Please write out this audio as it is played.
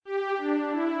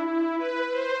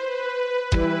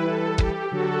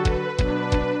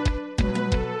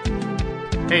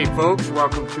Hey folks,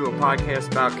 welcome to a podcast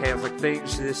about Catholic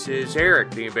things. This is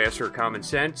Eric, the Ambassador of Common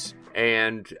Sense,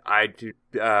 and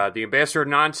the Ambassador of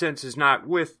Nonsense is not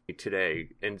with me today.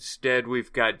 Instead,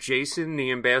 we've got Jason,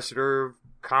 the Ambassador of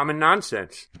Common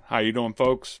Nonsense. How you doing,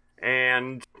 folks?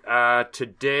 And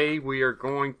today we are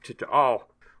going to...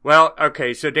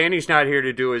 so Danny's not here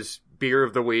to do his Beer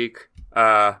of the Week.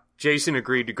 Jason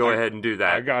agreed to go ahead and do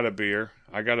that. I got a beer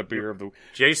of the week.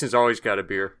 Jason's always got a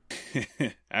beer.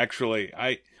 Actually,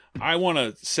 I want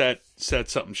to set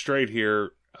something straight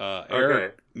here.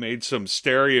 Eric made some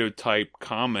stereotype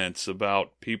comments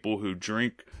about people who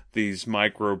drink these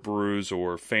microbrews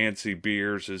or fancy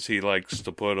beers, as he likes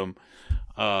to put them.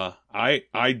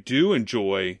 I do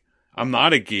enjoy. I'm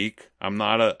not a geek. I'm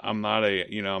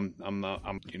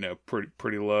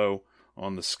pretty low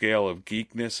on the scale of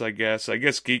geekness, I guess. I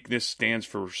guess geekness stands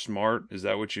for smart. Is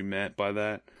that what you meant by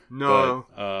that? No.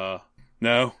 But,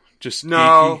 no? Just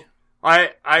no.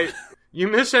 Geeky? You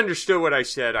misunderstood what I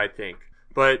said, I think.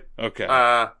 But,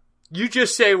 okay. You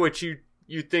just say what you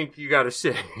think you gotta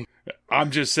say.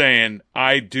 I'm just saying,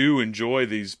 I do enjoy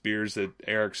these beers that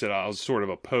Eric said. I was sort of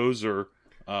a poser,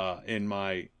 in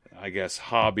my, I guess,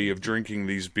 hobby of drinking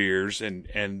these beers,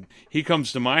 and he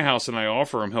comes to my house and I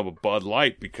offer him a Bud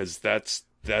Light because that's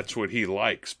what he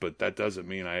likes, but that doesn't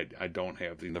mean I don't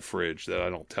have in the fridge that I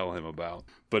don't tell him about.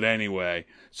 But anyway,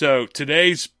 so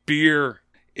today's beer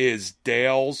is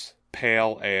Dale's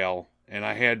Pale Ale, and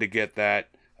I had to get that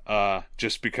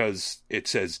just because it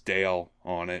says Dale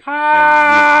on it.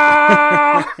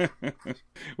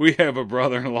 We have a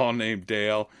brother-in-law named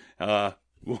Dale,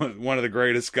 one of the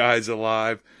greatest guys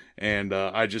alive. And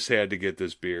I just had to get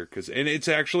this beer and it's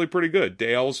actually pretty good.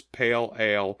 Dale's Pale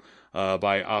Ale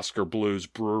by Oscar Blues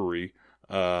Brewery.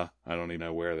 I don't even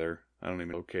know where they're. I don't even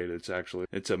know located.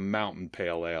 It's a mountain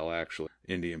pale ale, actually,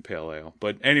 Indian pale ale.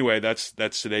 But anyway, that's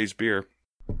today's beer.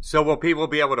 So will people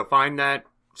be able to find that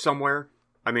somewhere?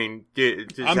 I mean,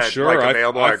 I'm that sure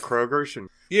available at Kroger's?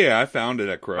 Yeah, I found it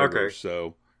at Kroger's. Okay.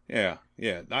 So yeah.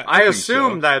 I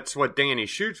assume that's what Danny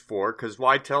shoots for, because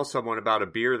why tell someone about a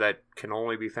beer that can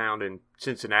only be found in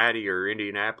Cincinnati or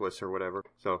Indianapolis or whatever?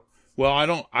 So, well, I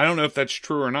don't know if that's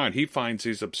true or not. He finds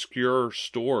these obscure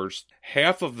stores.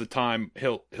 Half of the time,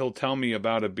 he'll tell me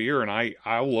about a beer, and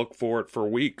I'll look for it for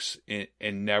weeks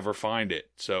and never find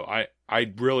it. So I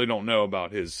really don't know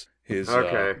about his.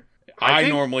 Okay. I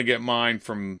normally get mine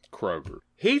from Kroger.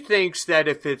 He thinks that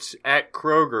if it's at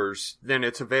Kroger's, then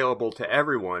it's available to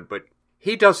everyone, but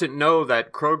he doesn't know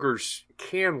that Kroger's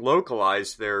can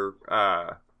localize their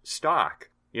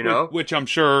stock, you know? Which I'm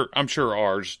sure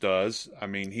ours does. I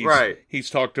mean,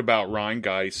 he's talked about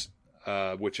Rheingeist,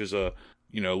 which is a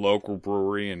local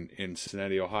brewery in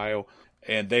Cincinnati, Ohio,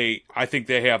 and I think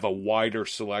they have a wider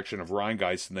selection of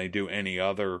Rheingeist than they do any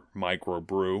other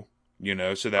microbrew.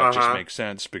 So that just makes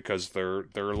sense because they're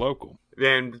local.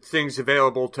 And things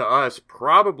available to us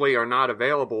probably are not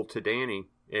available to Danny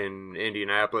in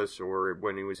Indianapolis or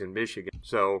when he was in Michigan.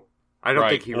 So I don't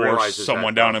think he realizes that. Or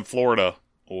someone down in Florida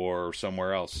or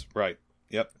somewhere else. Right.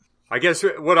 Yep. I guess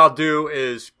what I'll do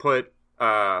is put,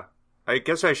 I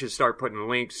guess I should start putting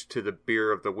links to the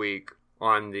Beer of the Week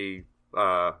on the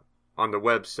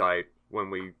website when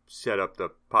we set up the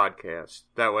podcast.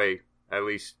 That way, at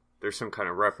least there's some kind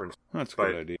of reference. That's a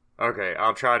good idea. Okay,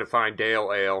 I'll try to find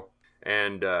Dale Ale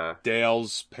and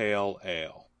Dale's Pale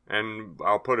Ale. And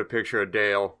I'll put a picture of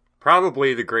Dale,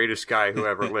 probably the greatest guy who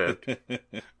ever lived.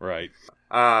 Right.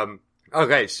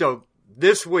 Okay, so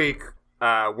this week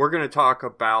we're going to talk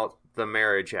about the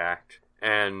Marriage Act,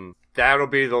 and that'll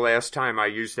be the last time I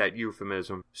use that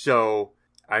euphemism. So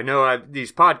I know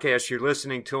these podcasts, you're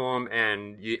listening to them,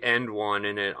 and you end one,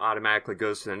 and it automatically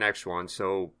goes to the next one.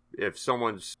 So if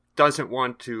someone doesn't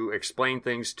want to explain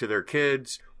things to their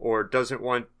kids or doesn't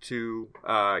want to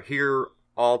hear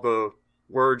all the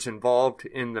words involved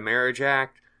in the Marriage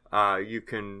Act,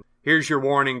 here's your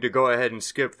warning to go ahead and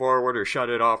skip forward or shut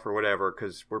it off or whatever,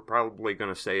 because we're probably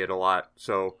going to say it a lot.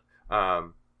 So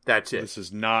that's it. This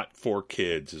is not for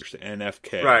kids. It's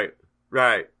NFK.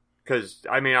 Right. Because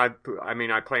I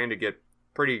plan to get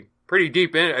pretty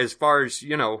deep in as far as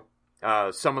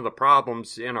some of the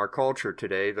problems in our culture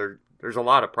today. There's a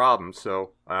lot of problems,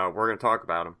 so we're going to talk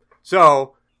about them.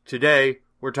 So today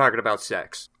we're talking about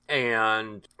sex,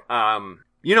 and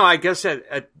I guess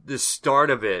at the start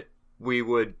of it we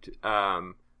would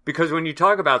because when you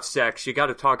talk about sex, you got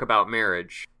to talk about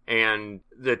marriage, and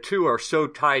the two are so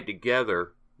tied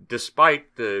together,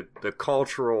 despite the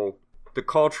cultural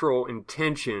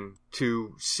intention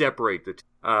to separate the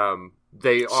two.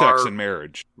 They are sex and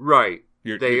marriage, right.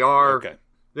 Okay.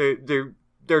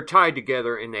 They're they're tied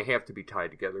together, and they have to be tied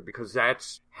together because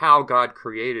that's how God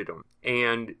created them.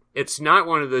 And it's not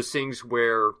one of those things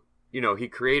where, he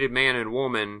created man and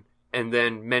woman and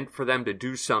then meant for them to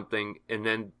do something, and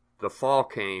then the fall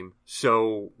came,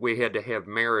 so we had to have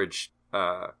marriage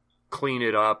clean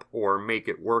it up or make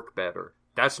it work better.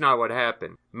 That's not what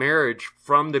happened. Marriage,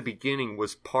 from the beginning,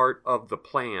 was part of the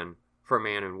plan for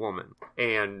man and woman.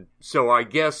 And so I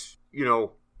guess,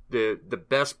 the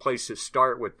best place to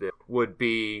start with this would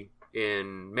be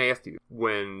in Matthew,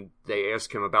 when they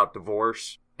ask him about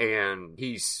divorce, and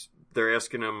they're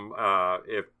asking him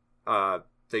if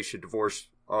they should divorce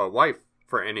a wife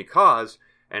for any cause,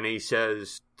 and he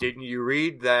says, didn't you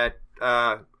read that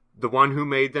the one who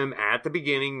made them at the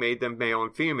beginning made them male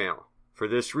and female? For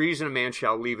this reason a man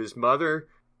shall leave his mother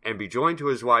and be joined to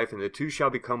his wife, and the two shall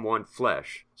become one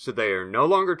flesh. So they are no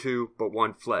longer two, but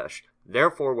one flesh.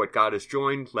 Therefore what God has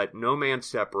joined, let no man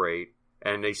separate.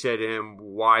 And they said to him,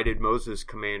 why did Moses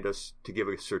command us to give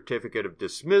a certificate of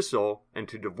dismissal and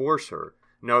to divorce her?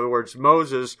 In other words,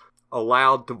 Moses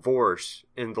allowed divorce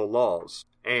in the laws.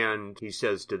 And he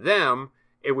says to them,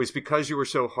 it was because you were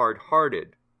so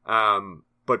hard-hearted.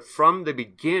 But from the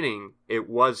beginning, it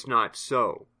was not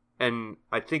so. And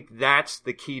I think that's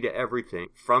the key to everything.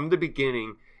 From the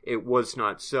beginning, it was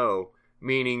not so.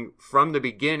 Meaning, from the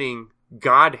beginning,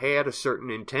 God had a certain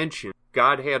intention.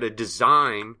 God had a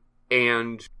design.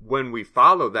 And when we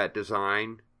follow that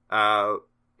design,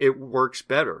 it works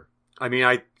better. I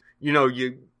mean,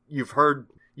 you've heard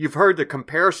the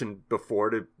comparison before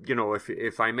to,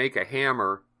 if I make a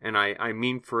hammer and I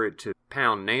mean for it to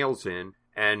pound nails in,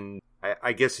 and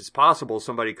I guess it's possible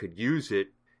somebody could use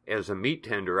it as a meat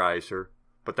tenderizer,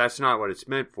 but that's not what it's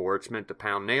meant for. It's meant to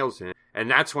pound nails in. And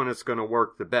that's when it's going to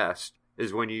work the best,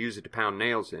 is when you use it to pound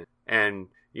nails in. And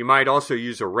you might also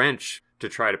use a wrench to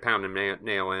try to pound a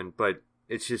nail in, but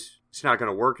it's not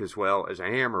going to work as well as a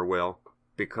hammer will,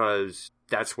 because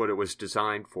that's what it was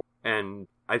designed for. And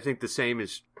I think the same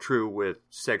is true with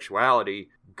sexuality.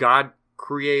 God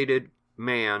created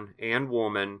man and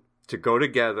woman to go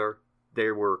together. They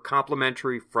were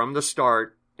complementary from the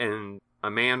start, and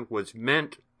a man was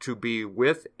meant to be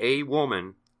with a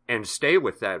woman and stay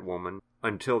with that woman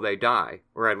until they die,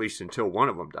 or at least until one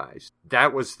of them dies.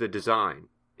 That was the design.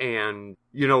 And,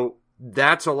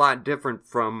 that's a lot different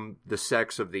from the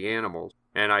sex of the animals.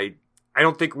 And I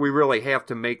don't think we really have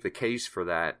to make the case for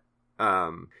that.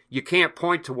 You can't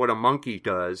point to what a monkey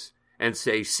does and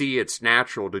say, see, it's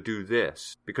natural to do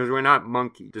this, because we're not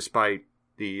monkeys, despite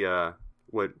the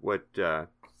what they're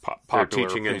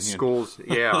teaching opinion in schools.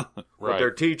 Yeah, Right. What they're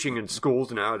teaching in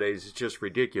schools nowadays is just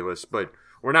ridiculous. But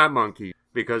we're not monkeys,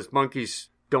 because monkeys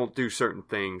don't do certain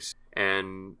things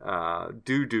and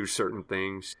do certain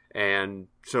things, and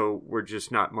so we're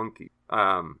just not monkeys.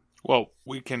 Well,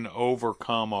 we can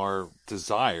overcome our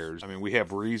desires. I mean, we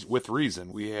have with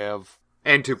reason. We have,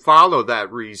 and to follow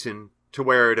that reason to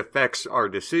where it affects our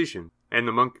decision. And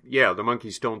the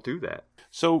monkeys don't do that.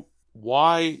 So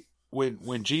why,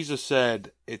 when Jesus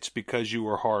said it's because you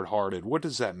were hard-hearted, what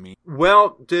does that mean?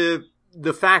 Well,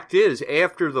 the fact is,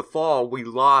 after the fall,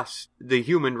 the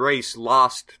human race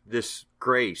lost this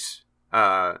grace.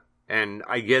 And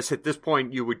I guess at this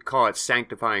point you would call it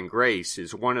sanctifying grace,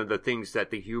 is one of the things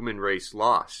that the human race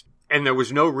lost. And there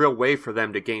was no real way for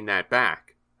them to gain that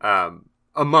back.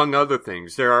 Among other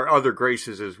things, there are other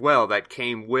graces as well that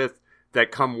come with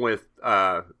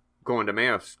going to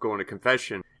Mass, going to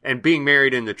confession, and being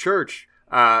married in the church.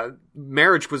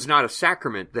 Marriage was not a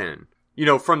sacrament then.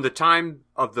 From the time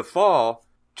of the fall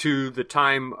to the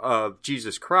time of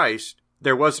Jesus Christ,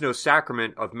 there was no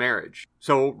sacrament of marriage.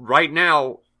 So right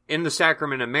now, in the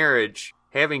sacrament of marriage,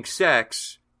 having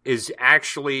sex is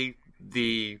actually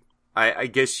I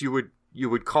guess you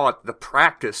would call it the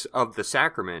practice of the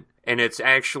sacrament. And it's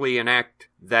actually an act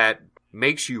that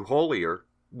makes you holier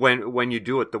when you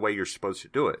do it the way you're supposed to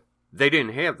do it. They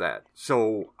didn't have that.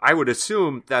 So I would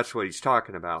assume that's what he's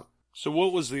talking about. So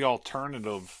what was the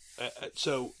alternative?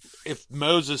 So if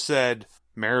Moses said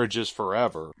marriage is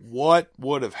forever, what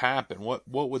would have happened? What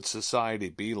would society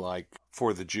be like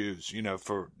for the Jews?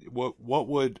 For what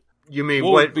would what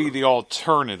would be the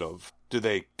alternative? Do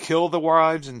they kill the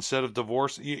wives instead of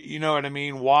divorce? You know what I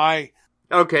mean? Why?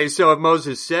 Okay, so if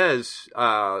Moses says,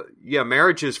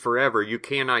 marriage is forever, you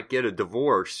cannot get a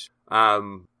divorce.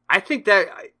 I think that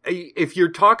if you're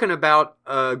talking about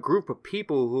a group of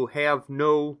people who have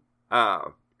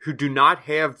who do not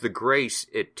have the grace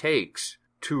it takes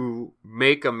to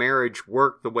make a marriage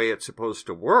work the way it's supposed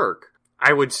to work,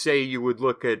 I would say you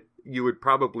would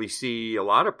probably see a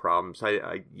lot of problems.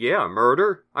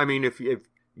 Murder. I mean, if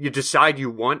you decide you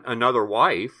want another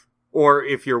wife, or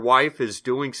if your wife is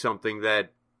doing something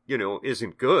that,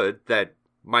 isn't good, that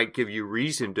might give you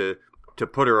reason to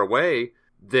put her away,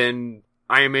 then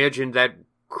I imagine that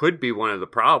could be one of the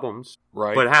problems.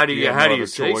 Right. But how do you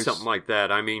say choice. something like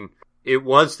that? I mean, it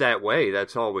was that way.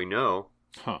 That's all we know.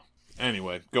 Huh.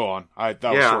 Anyway, go on. That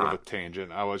was sort of a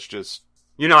tangent. I was just,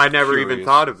 I never even curious.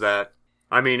 thought of that.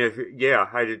 I mean,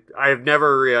 I have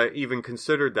never even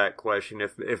considered that question.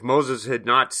 If Moses had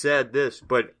not said this,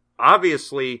 but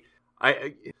obviously,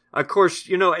 of course,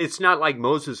 it's not like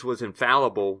Moses was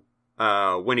infallible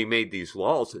when he made these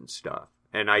laws and stuff.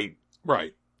 And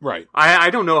Right. I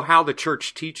don't know how the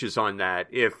church teaches on that.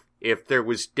 If there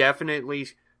was definitely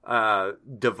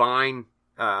divine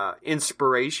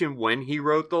inspiration when he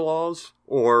wrote the laws,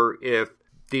 or if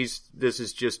this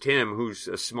is just him who's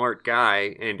a smart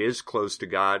guy and is close to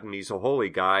God and he's a holy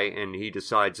guy and he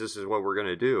decides this is what we're going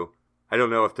to do. I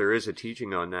don't know if there is a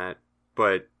teaching on that,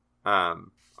 but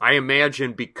I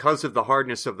imagine because of the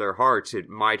hardness of their hearts, it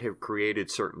might have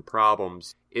created certain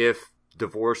problems if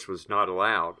divorce was not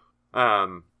allowed.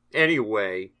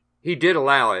 Anyway, he did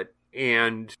allow it,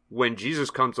 and when Jesus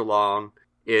comes along,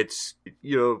 it's,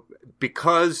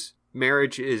 because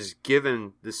marriage is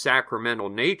given the sacramental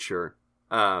nature,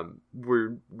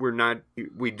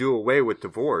 we do away with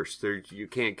divorce. You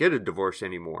can't get a divorce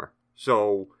anymore.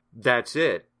 So that's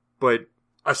it. But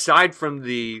aside from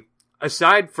the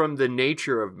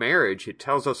nature of marriage, it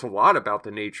tells us a lot about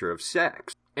the nature of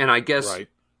sex. And I guess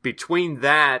between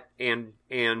that and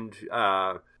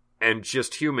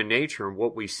just human nature and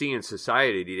what we see in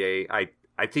society today,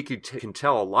 I think you can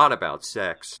tell a lot about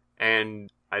sex. And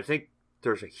I think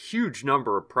there's a huge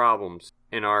number of problems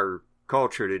in our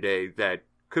culture today that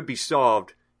could be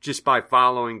solved just by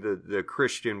following the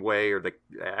Christian way, or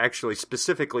actually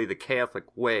specifically the Catholic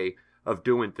way of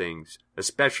doing things,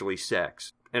 especially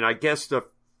sex. And I guess the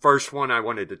first one I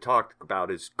wanted to talk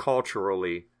about is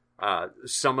culturally,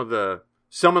 some of the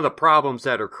problems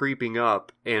that are creeping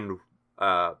up, and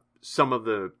some of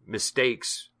the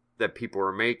mistakes that people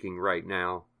are making right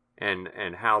now,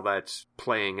 and how that's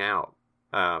playing out.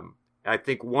 I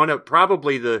think one of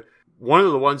the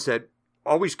ones that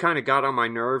always kind of got on my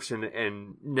nerves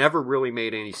and never really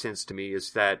made any sense to me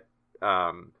is that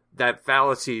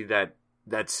fallacy that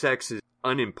sex is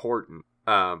unimportant.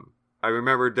 I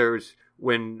remember there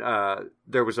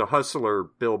was a Hustler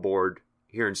billboard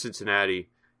here in Cincinnati,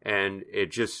 and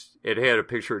it had a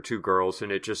picture of two girls,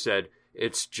 and it just said,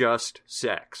 "It's just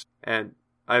sex." And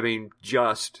I mean,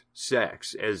 just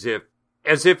sex, as if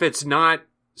it's not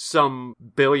some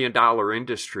billion-dollar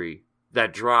industry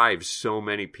that drives so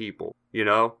many people,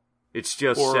 It's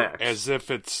just or sex. As if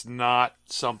it's not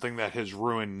something that has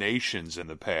ruined nations in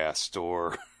the past,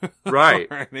 or right.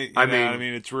 I mean,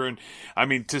 it's ruined. I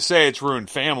mean, to say it's ruined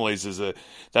families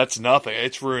that's nothing.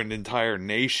 It's ruined entire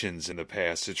nations in the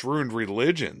past. It's ruined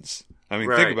religions. I mean,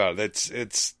 think about it.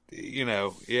 It's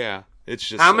It's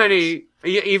just how many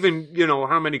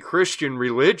Christian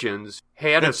religions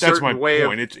had a certain that's my way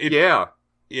point. of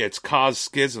it's caused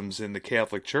schisms in the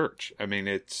Catholic Church. I mean,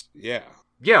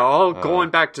 all going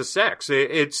back to sex.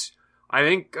 I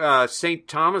think St.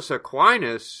 Thomas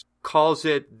Aquinas calls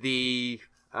it the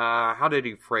how did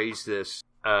he phrase this?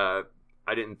 I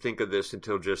didn't think of this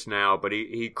until just now, but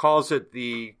he calls it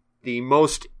the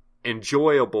most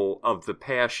enjoyable of the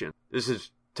passion. This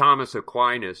is Thomas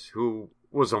Aquinas, who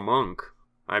was a monk.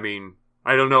 I mean,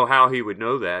 I don't know how he would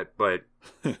know that, but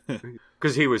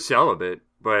because he was celibate.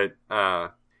 But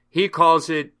he calls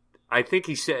it. I think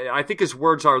his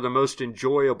words are the most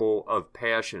enjoyable of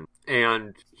passion,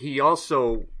 and he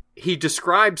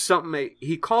describes something.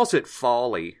 He calls it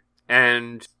folly,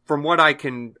 and from what I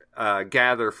can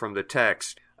gather from the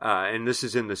text, and this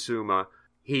is in the Summa,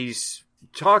 he's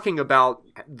talking about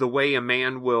the way a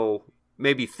man will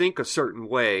maybe think a certain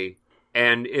way,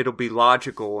 and it'll be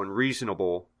logical and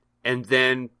reasonable, and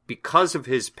then because of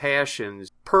his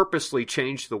passions, purposely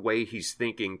change the way he's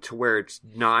thinking to where it's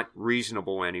not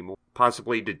reasonable anymore,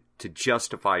 possibly to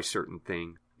justify certain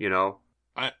things,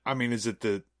 I mean, is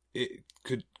it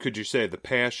could you say the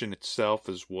passion itself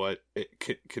is what it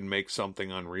can make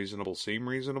something unreasonable seem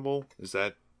reasonable? Is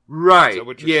that right? Is that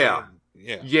what you're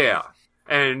saying? Yeah.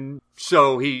 And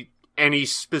so he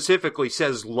specifically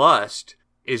says lust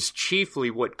is chiefly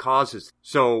what causes.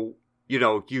 So,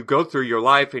 you go through your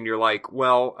life and you're like,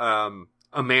 well,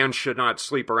 a man should not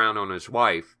sleep around on his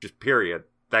wife, just period.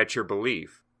 That's your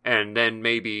belief. And then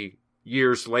maybe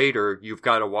years later, you've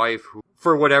got a wife who,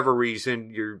 for whatever reason,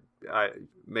 you're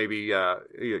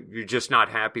just not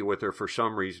happy with her for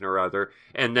some reason or other.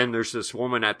 And then there's this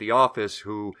woman at the office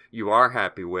who you are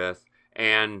happy with,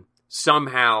 and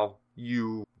somehow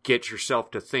you get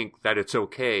yourself to think that it's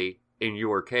okay in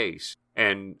your case.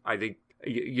 And I think,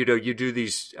 you know, you do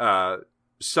these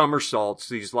somersaults,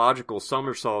 these logical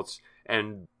somersaults,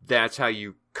 and that's how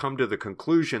you come to the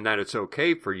conclusion that it's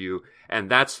okay for you. And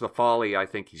that's the folly I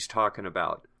think he's talking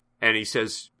about. And he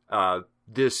says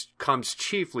this comes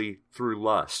chiefly through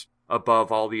lust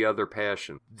above all the other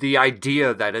passion. The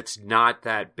idea that it's not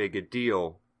that big a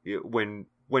deal when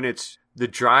it's the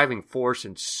driving force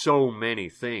in so many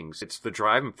things. It's the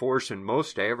driving force in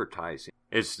most advertising.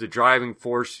 It's the driving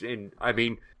force in, I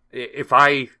mean, if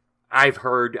I've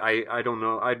heard, I don't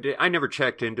know, I never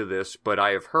checked into this, but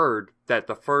I have heard that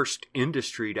the first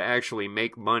industry to actually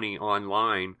make money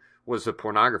online was the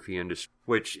pornography industry,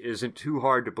 which isn't too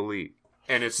hard to believe.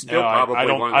 And it's still probably one of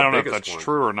the biggest ones. I don't know if that's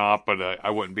true or not, but I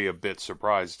wouldn't be a bit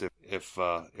surprised if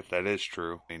that is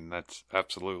true. I mean, that's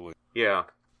absolutely. Yeah.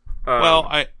 Well,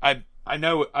 I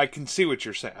know, I can see what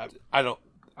you're saying.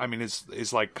 I mean,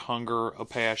 is like hunger a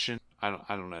passion? I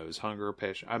don't know. Is hunger a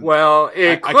passion?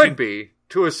 It could be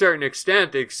to a certain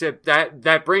extent, except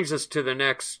that brings us to the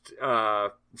next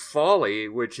folly,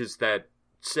 which is that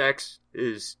sex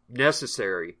is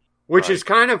necessary, which is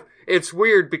kind of, it's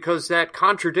weird because that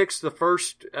contradicts the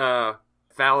first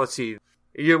fallacy.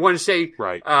 You want to say,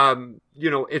 right. You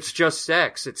know, it's just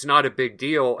sex. It's not a big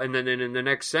deal. And then in the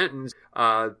next sentence,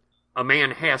 a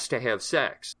man has to have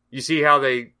sex. You see how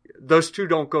those two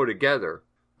don't go together.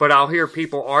 But I'll hear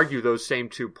people argue those same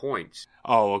 2 points.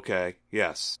 Oh, okay.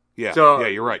 Yes. Yeah. So, yeah,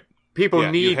 you're right. People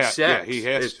need sex. Yeah, he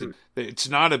has to. It's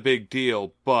not a big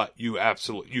deal, but you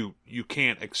absolutely, you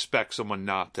can't expect someone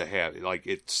not to have it. Like,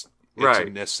 it's a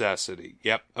necessity.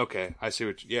 Yep. Okay. I see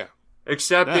what yeah.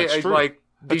 Except, like,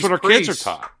 that's what our kids are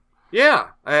taught.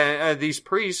 Yeah. These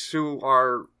priests who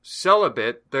are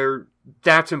celibate,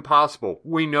 that's impossible.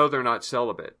 We know they're not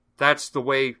celibate. That's the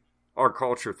way our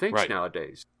culture thinks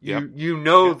nowadays. Yep. You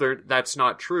know that's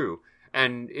not true.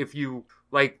 And if you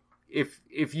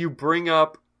if you bring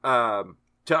up to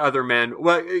other men,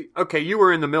 well, okay, you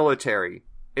were in the military.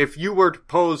 If you were to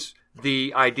pose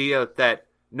the idea that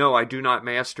no, I do not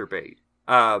masturbate,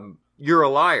 you're a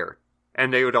liar,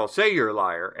 and they would all say you're a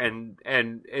liar. And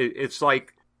it's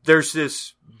like there's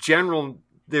this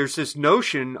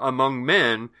notion among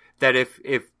men that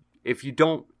if you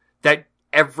don't, that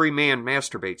every man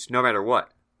masturbates no matter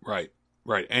what. Right.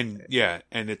 And yeah,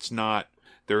 and it's not,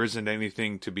 there isn't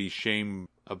anything to be shamed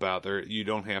about there. You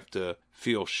don't have to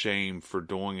feel shame for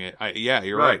doing it.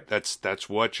 You're right. That's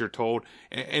what you're told.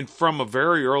 And from a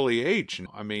very early age.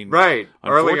 I mean, right.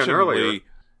 Earlier and earlier.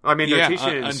 I mean, they're teaching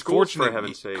it in schools, for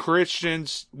heaven's sake.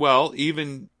 Christians, well,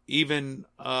 even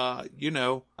you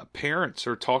know, parents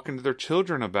are talking to their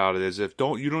children about it as if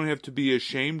you don't have to be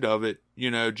ashamed of it. You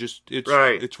know, just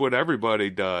it's what everybody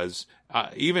does.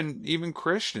 Even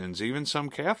Christians, even some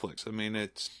Catholics. I mean,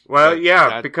 it's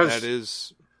because that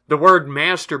is the word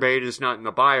masturbate is not in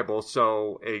the Bible,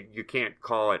 so you can't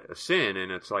call it a sin.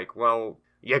 And it's like, well,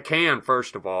 you can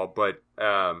first of all, but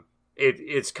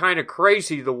it's kind of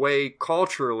crazy the way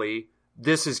culturally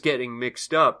this is getting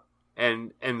mixed up.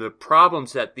 And the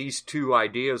problems that these two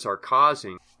ideas are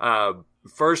causing.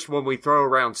 First, when we throw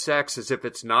around sex as if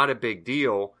it's not a big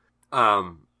deal,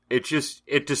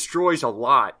 it destroys a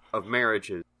lot of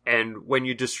marriages. And when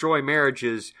you destroy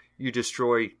marriages, you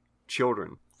destroy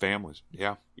children. Families,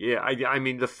 yeah. Yeah, I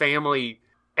mean, the family,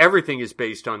 everything is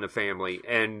based on the family.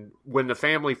 And when the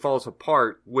family falls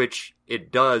apart, which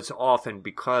it does often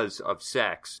because of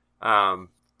sex,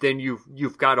 then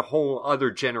you've got a whole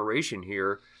other generation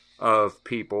here of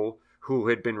people who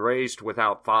had been raised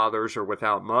without fathers or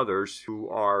without mothers who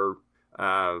are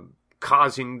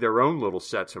causing their own little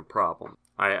sets of problems.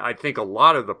 I think a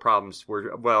lot of the problems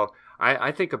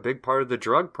I think a big part of the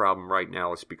drug problem right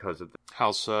now is because of this.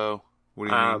 How so? What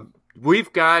do you mean?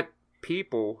 We've got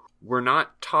people, we're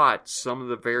not taught some of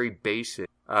the very basic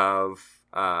of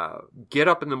get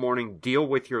up in the morning, deal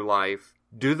with your life,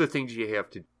 do the things you have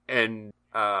to, and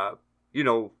you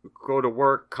know, go to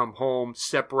work, come home,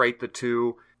 separate the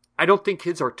two. I don't think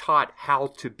kids are taught how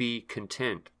to be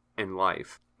content in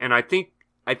life. And I think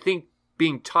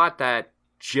being taught that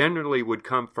generally would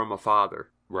come from a father.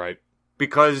 Right.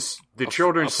 Because the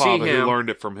children see him. He learned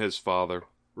it from his father.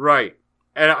 Right.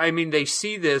 And I mean, they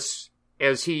see this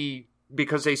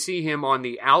because they see him on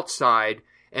the outside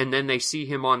and then they see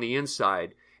him on the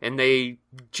inside. And they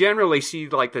generally see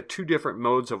like the two different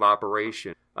modes of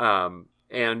operation.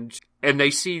 And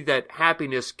they see that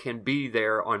happiness can be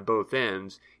there on both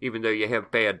ends, even though you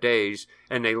have bad days,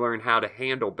 and they learn how to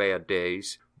handle bad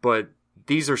days. But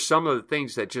these are some of the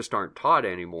things that just aren't taught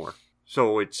anymore.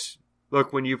 So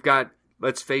when you've got,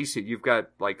 let's face it, you've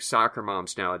got like soccer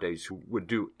moms nowadays who would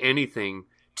do anything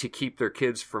to keep their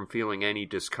kids from feeling any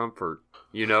discomfort,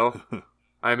 you know?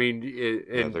 I mean,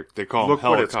 they call them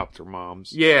helicopter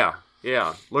moms. Yeah.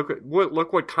 Look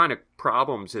what kind of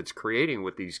problems it's creating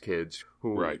with these kids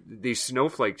these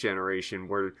snowflake generation,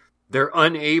 where they're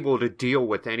unable to deal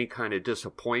with any kind of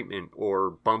disappointment or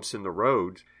bumps in the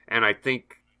road. And I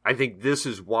think this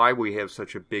is why we have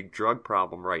such a big drug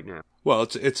problem right now. Well,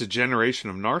 it's a generation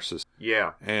of narcissists.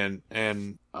 Yeah. And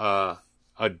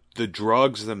the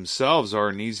drugs themselves are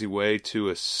an easy way to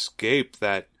escape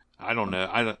that. I don't know.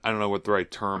 I don't know what the right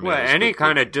term is. Well, any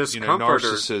kind of discomfort,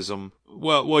 narcissism.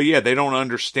 Well, yeah, they don't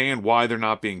understand why they're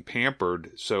not being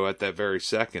pampered. So at that very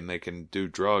second, they can do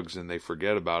drugs and they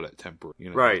forget about it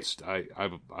temporarily. Right.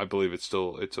 I believe it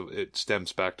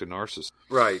stems back to narcissism.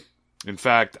 Right. In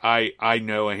fact, I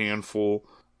know a handful,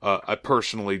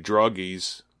 personally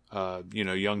druggies,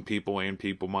 young people and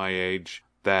people my age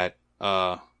that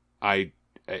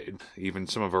even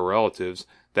some of our relatives,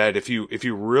 that if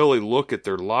you really look at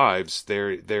their lives,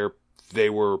 they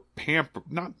were pampered,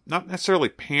 not necessarily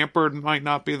pampered, might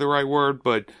not be the right word,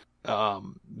 but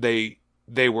they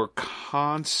were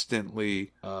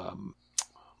constantly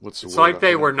what's the word? It's like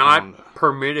they were not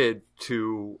permitted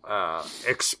to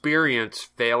experience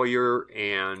failure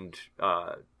and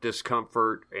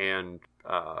discomfort, and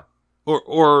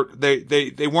or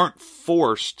they weren't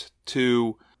forced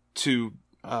to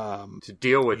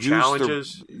deal with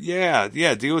challenges.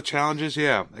 Deal with challenges.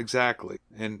 Yeah, exactly.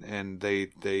 And they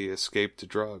escaped to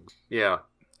drugs. Yeah.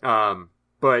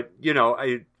 But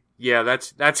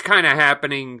that's kind of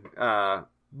happening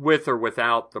with or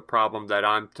without the problem that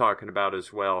I'm talking about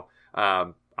as well.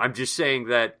 I'm just saying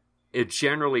that it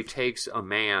generally takes a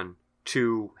man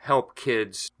to help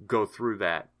kids go through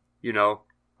that.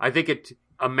 I think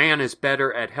a man is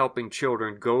better at helping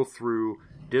children go through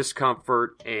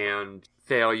discomfort and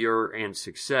failure and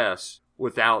success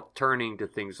without turning to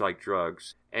things like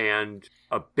drugs. And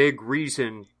a big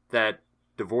reason that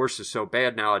divorce is so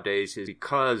bad nowadays is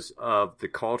because of the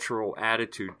cultural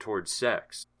attitude towards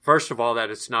sex. First of all,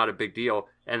 that it's not a big deal,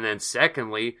 and then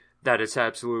secondly, that it's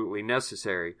absolutely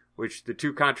necessary, which the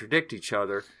two contradict each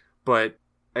other.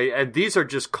 And these are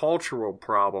just cultural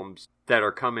problems that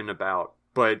are coming about.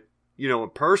 But, in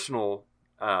personal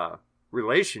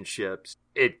relationships,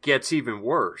 it gets even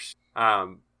worse.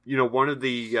 One of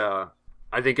the,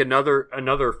 I think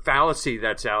another fallacy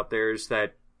that's out there is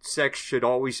that sex should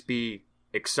always be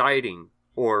exciting,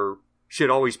 or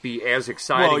should always be as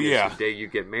exciting as the day you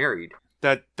get married.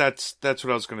 That's what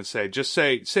I was going to say. Just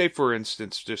say for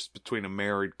instance, just between a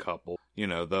married couple,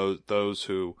 those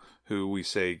who we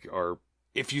say are,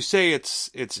 if you say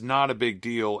it's not a big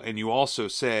deal, and you also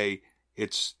say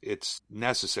it's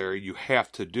necessary, you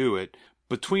have to do it.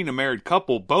 Between a married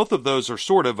couple, both of those are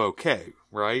sort of okay,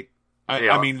 right?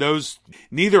 I mean,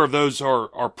 neither of those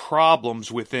are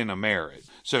problems within a marriage.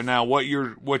 So now what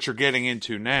you're getting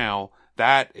into now,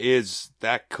 that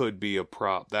could be a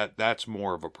that's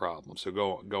more of a problem. So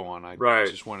go on. I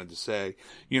just wanted to say,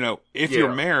 if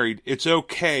you're married, it's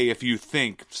okay if you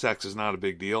think sex is not a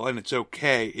big deal, and it's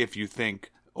okay if you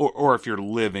think, or if you're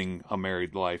living a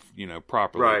married life,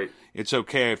 properly. Right. It's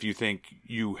okay if you think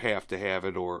you have to have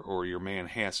it, or your man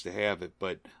has to have it,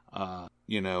 but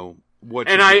what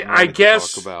I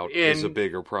guess talk about is a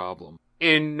bigger problem.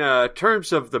 In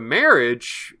terms of the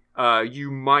marriage,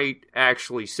 you might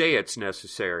actually say it's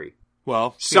necessary.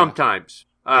 Well, sometimes.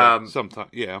 Sometimes,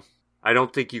 yeah. I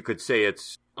don't think you could say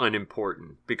it's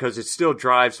unimportant, because it still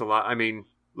drives a lot. I mean,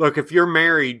 look, if you're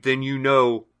married, then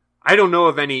I don't know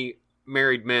of any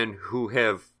married men who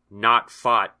have not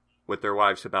fought with their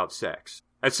wives about sex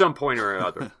at some point or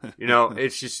another.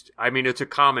 It's just, it's a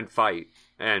common fight.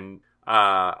 And,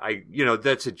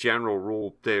 that's a general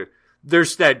rule.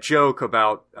 There's that joke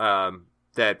about,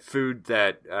 that food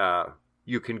that,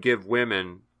 you can give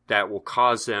women that will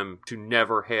cause them to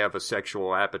never have a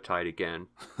sexual appetite again.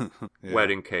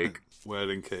 Wedding cake.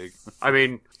 Wedding cake.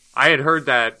 I had heard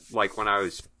that like when I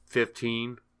was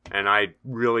 15, and I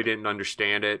really didn't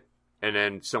understand it. And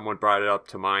then someone brought it up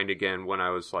to mind again when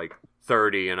I was like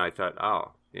 30, and I thought,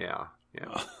 oh, yeah.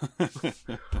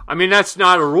 That's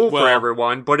not a rule for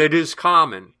everyone, but it is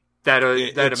common that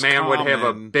a man would have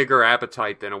a bigger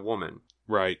appetite than a woman.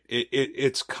 Right.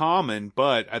 It's common,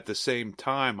 but at the same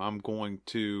time, I'm going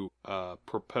to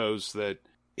propose that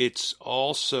it's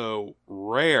also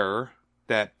rare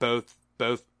that both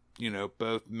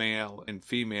male and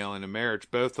female in a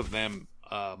marriage, both of them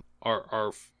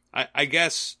are I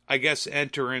guess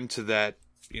enter into that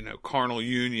carnal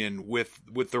union with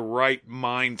the right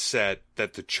mindset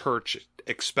that the church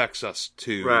expects us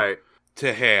to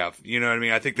have. You know what I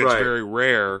mean? I think that's very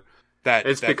rare.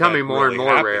 It's becoming more really and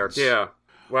more happens. rare. Yeah.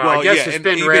 Well, I guess it's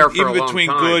been rare for a long between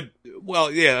time.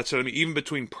 Well, yeah, that's what I mean. Even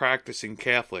between practicing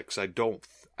Catholics, I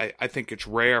think it's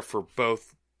rare for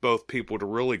both people to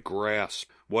really grasp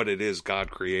what it is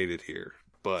God created here.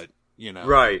 But,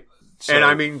 Right. So, And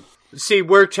I mean, see,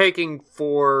 we're taking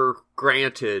for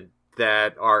granted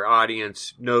that our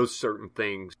audience knows certain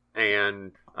things,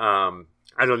 and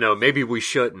I don't know, maybe we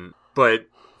shouldn't. But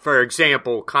for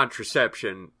example,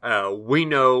 contraception, we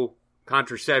know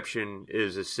contraception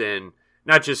is a sin,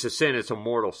 not just a sin; it's a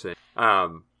mortal sin.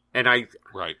 And I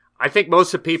think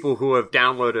most of the people who have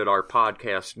downloaded our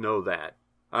podcast know that.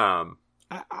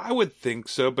 I would think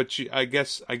so, but I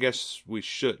guess we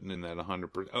shouldn't in that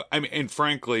 100%. I mean, and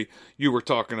frankly, you were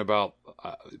talking about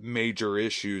major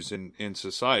issues in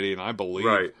society, and I believe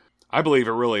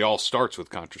it really all starts with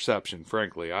contraception.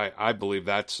 Frankly, I believe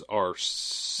that's our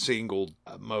single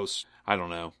most. I don't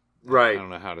know. Right. I don't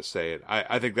know how to say it.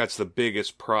 I think that's the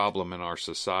biggest problem in our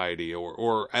society,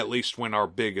 or at least when our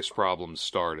biggest problems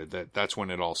started. That's when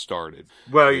it all started.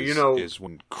 Well, is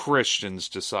when Christians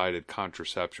decided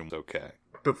contraception was okay.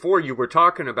 Before you were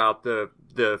talking about the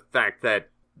fact that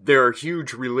there are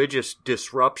huge religious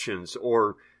disruptions,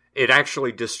 or it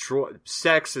actually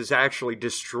sex is actually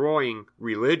destroying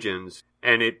religions,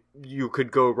 and you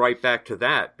could go right back to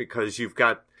that because you've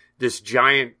got this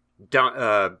giant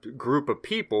group of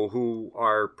people who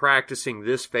are practicing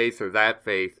this faith or that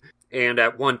faith, and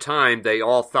at one time they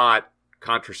all thought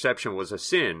contraception was a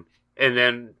sin, and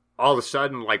then all of a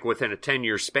sudden, like within a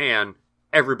 10-year span,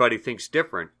 everybody thinks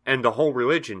different, and the whole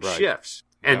religion shifts.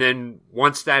 And then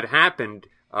once that happened,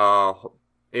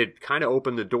 it kind of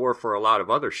opened the door for a lot of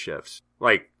other shifts,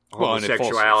 like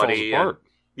homosexuality. And it falls apart.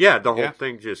 Yeah, the whole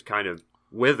thing just kind of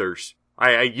withers.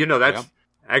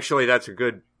 That's a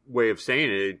good way of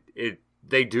saying it.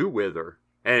 They do wither,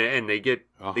 and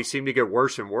they seem to get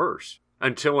worse and worse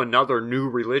until another new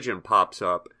religion pops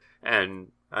up,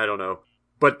 and I don't know.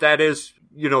 But that is,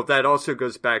 that also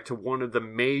goes back to one of the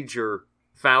major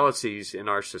fallacies in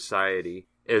our society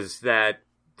is that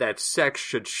sex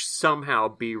should somehow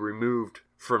be removed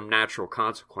from natural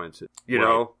consequences. You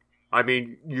know, I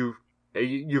mean, you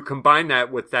combine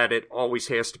that with that it always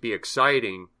has to be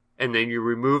exciting, and then you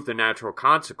remove the natural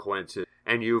consequences,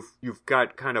 and you've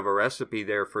got kind of a recipe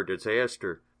there for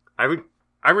disaster. I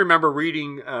remember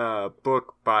reading a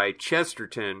book by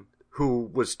Chesterton who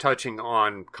was touching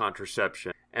on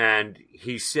contraception, and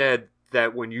he said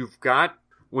that when you've got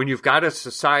a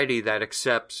society that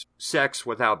accepts sex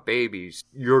without babies,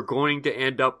 you're going to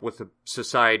end up with a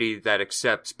society that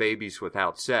accepts babies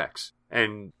without sex.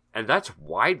 And that's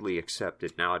widely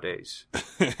accepted nowadays.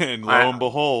 And lo and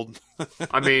behold.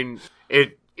 I mean,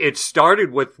 it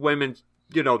started with women,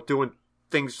 doing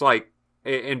things like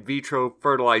in vitro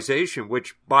fertilization,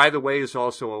 which, by the way, is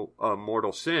also a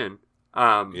mortal sin.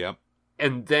 And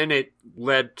then it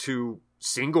led to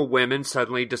single women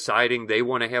suddenly deciding they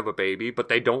want to have a baby, but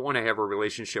they don't want to have a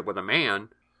relationship with a man,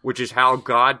 which is how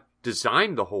God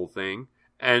designed the whole thing.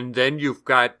 And then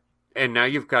now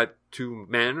you've got two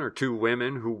men or two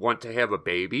women who want to have a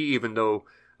baby, even though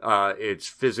it's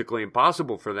physically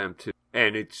impossible for them to,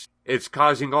 and it's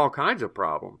causing all kinds of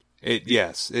problems.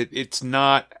 It's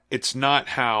not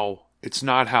how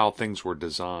things were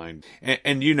designed.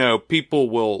 And people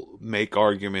will make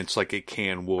arguments like it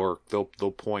can work.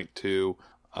 They'll point to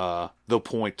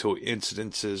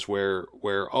incidences where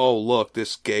oh, look,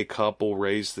 this gay couple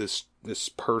raised this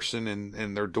person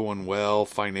and they're doing well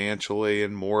financially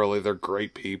and morally, they're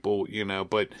great people,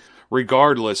 but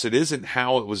regardless, it isn't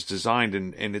how it was designed,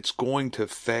 and it's going to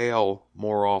fail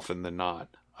more often than not.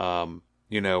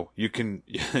 You can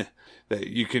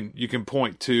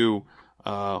point to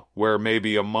where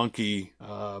maybe a monkey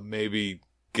maybe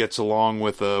gets along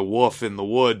with a wolf in the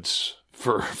woods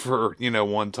for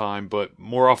one time, but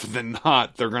more often than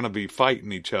not, they're going to be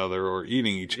fighting each other or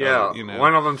eating each other.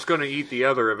 One of them's going to eat the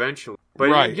other eventually. But,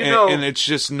 right, and it's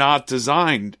just not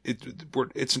designed.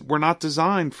 We're not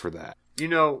designed for that.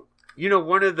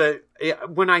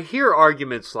 When I hear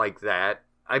arguments like that,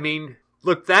 I mean,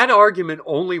 look, that argument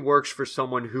only works for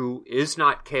someone who is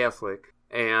not Catholic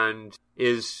and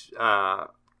is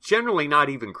generally not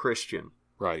even Christian.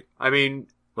 Right. I mean,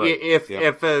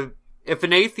 if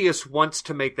an atheist wants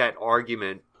to make that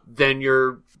argument, then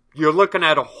you're looking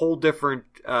at a whole different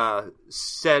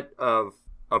set of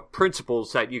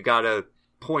principles that you got to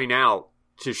point out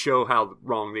to show how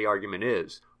wrong the argument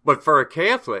is. But for a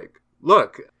Catholic,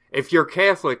 look, if you're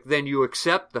Catholic, then you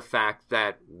accept the fact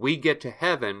that we get to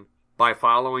heaven by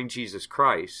following Jesus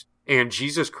Christ, and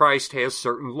Jesus Christ has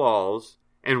certain laws,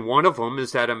 and one of them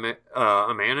is that a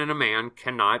man and a man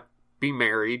cannot be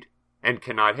married and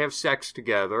cannot have sex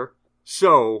together.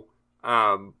 So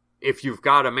if you've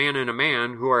got a man and a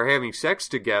man who are having sex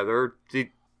together,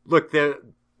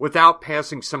 without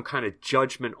passing some kind of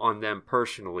judgment on them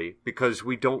personally, because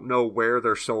we don't know where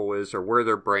their soul is or where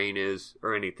their brain is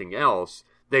or anything else,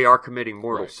 they are committing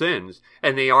mortal sins,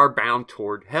 and they are bound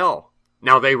toward hell.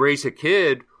 Now, they raise a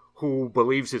kid who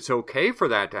believes it's okay for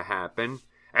that to happen,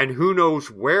 and who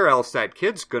knows where else that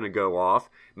kid's going to go off.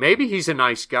 Maybe he's a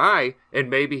nice guy, and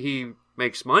maybe he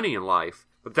makes money in life,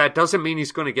 but that doesn't mean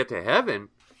he's going to get to heaven.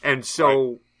 And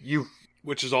so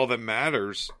which is all that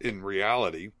matters in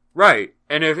reality. Right.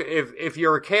 And if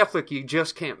you're a Catholic, you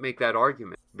just can't make that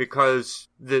argument, because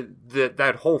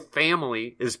that whole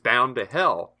family is bound to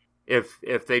hell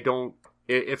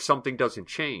if something doesn't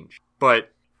change.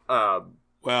 But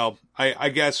well, I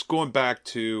guess going back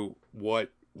to what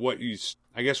you,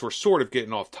 I guess we're sort of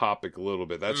getting off topic a little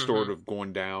bit. That's sort of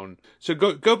going down. So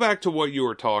go back to what you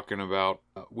were talking about.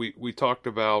 We talked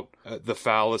about the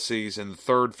fallacies, and the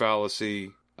third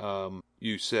fallacy.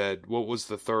 You said, what was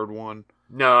the third one?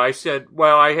 No, I said,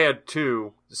 well, I had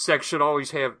two. Sex should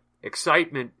always have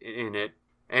excitement in it,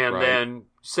 and then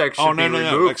sex should be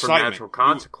removed from natural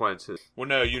consequences. Well,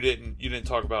 no, you didn't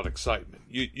talk about excitement.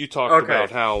 You talked about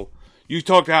how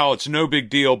it's no big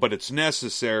deal, but it's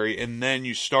necessary, and then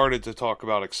you started to talk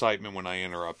about excitement when I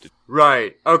interrupted.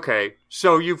 Right. Okay.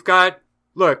 So you've got,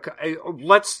 look,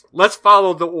 let's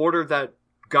follow the order that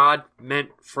God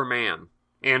meant for man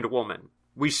and woman.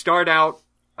 We start out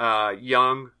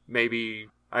young, maybe,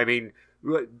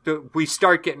 we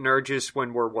start getting urges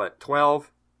when we're,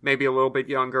 12? Maybe a little bit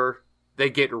younger. They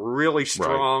get really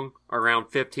strong around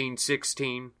 15,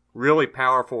 16, really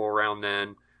powerful around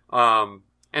then.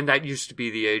 And that used to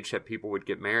be the age that people would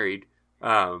get married.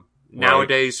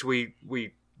 Nowadays, we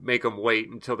make them wait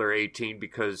until they're 18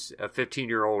 because a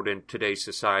 15-year-old in today's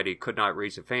society could not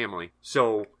raise a family.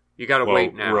 So you got to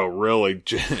wait now. Really,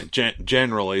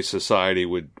 generally, society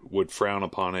would frown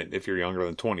upon it if you're younger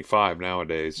than 25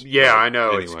 nowadays. Yeah, I know.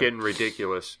 Anyway. It's getting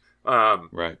ridiculous.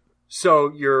 Right.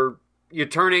 So you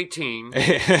turn 18.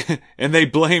 And they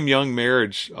blame young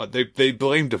marriage. They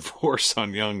blame divorce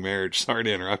on young marriage. Sorry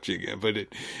to interrupt you again, but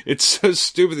it's so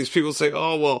stupid. These people say,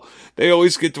 oh, well, they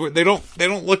always get to it. They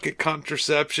don't look at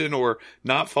contraception or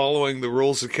not following the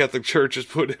rules the Catholic Church has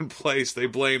put in place. They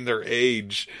blame their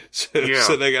age.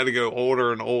 So they got to go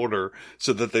older and older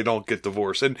so that they don't get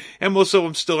divorced. And most of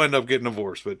them still end up getting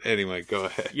divorced. But anyway, go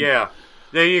ahead. Yeah.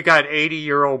 Then you got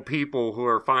 80-year-old people who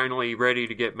are finally ready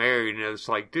to get married, and it's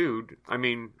like, dude, I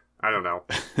don't know.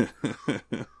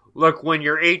 Look, when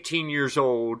you're 18 years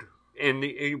old, and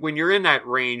when you're in that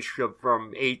range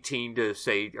from 18 to,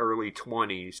 say, early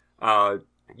 20s,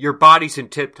 your body's in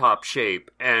tip-top shape,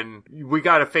 and we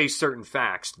got to face certain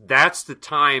facts. That's the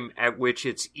time at which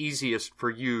it's easiest for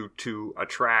you to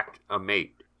attract a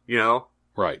mate, you know?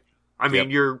 Right. I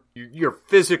mean, you're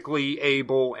physically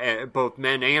able, both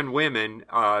men and women.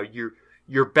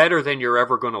 You're better than you're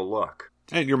ever going to look,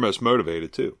 and you're most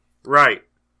motivated too. Right?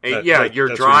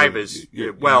 Your drive is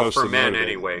for men motivated.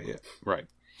 Anyway. Yeah. Right.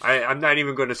 I'm not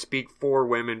even going to speak for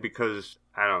women because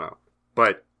I don't know,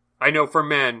 but I know for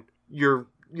men, you're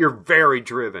very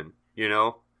driven. You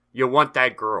know, you want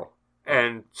that girl,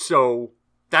 and so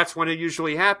that's when it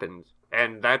usually happens,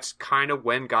 and that's kind of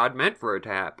when God meant for it to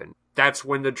happen. That's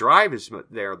when the drive is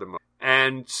there the most.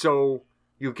 And so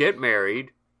you get married.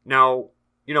 Now,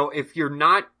 you know, if you're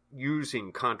not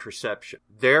using contraception,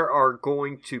 there are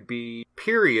going to be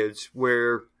periods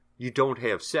where you don't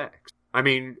have sex. I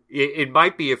mean, it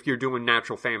might be if you're doing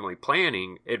natural family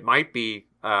planning, it might be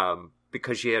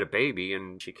because she had a baby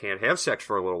and she can't have sex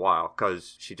for a little while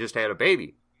because she just had a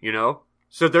baby, you know?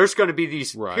 So there's going to be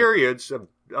these periods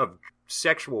of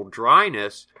sexual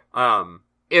dryness.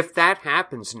 If that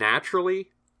happens naturally,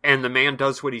 and the man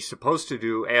does what he's supposed to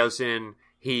do, as in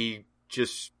he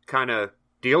just kind of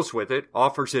deals with it,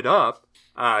 offers it up,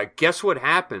 guess what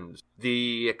happens?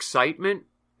 The excitement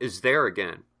is there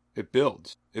again. It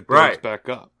builds. It builds back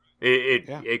up.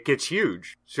 It gets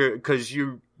huge. So, because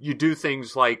you do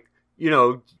things like, you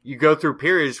know, you go through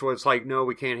periods where it's like, no,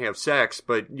 we can't have sex,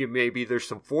 but maybe there's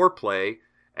some foreplay,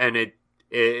 and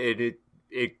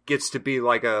it gets to be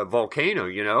like a volcano,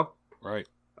 you know? Right.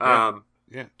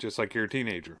 Yeah, just like you're a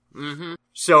teenager. Mm-hmm.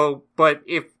 So, but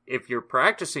if you're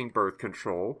practicing birth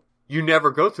control, you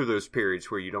never go through those periods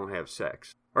where you don't have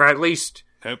sex. Or at least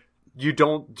you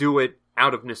don't do it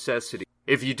out of necessity.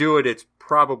 If you do it, it's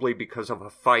probably because of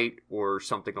a fight or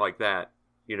something like that,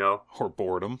 you know? Or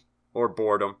boredom.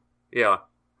 Yeah.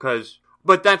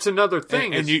 But that's another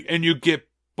thing. And you get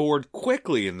bored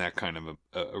quickly in that kind of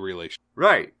a relationship.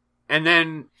 Right. And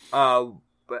then,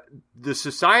 but the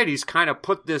society's kind of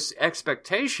put this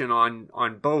expectation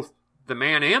on both the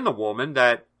man and the woman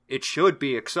that it should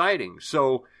be exciting.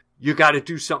 So you got to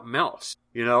do something else,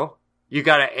 you know? You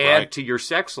got to add to your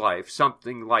sex life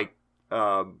something like,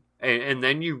 and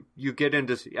then you get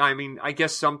into, I mean, I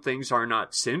guess some things are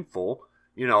not sinful,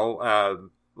 you know,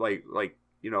 like,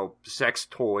 you know, sex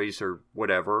toys or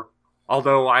whatever.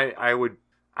 Although I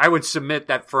would submit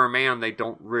that for a man, they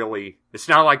don't really, it's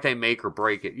not like they make or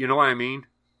break it. You know what I mean?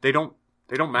 They don't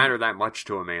matter that much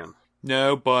to a man.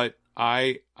 No, but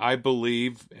I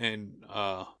believe, and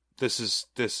this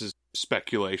is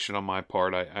speculation on my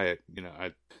part.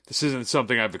 This isn't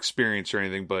something I've experienced or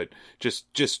anything, but just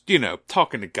you know,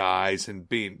 talking to guys and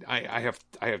being, I have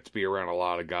to be around a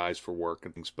lot of guys for work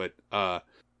and things, but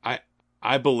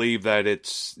I believe that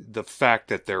it's the fact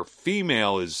that their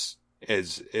female is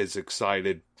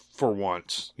excited for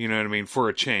once, you know what I mean, for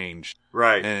a change,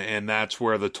 right? And that's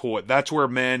where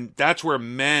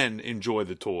men enjoy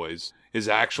the toys, is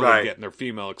actually getting their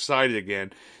female excited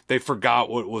again. They forgot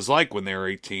what it was like when they were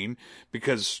 18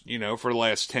 because, you know, for the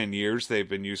last 10 years they've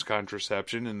been using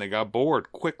contraception and they got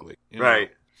bored quickly.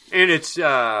 Right. And it's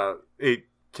it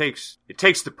takes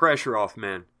the pressure off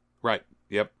men. Right.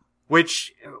 Yep.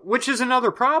 Which is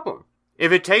another problem.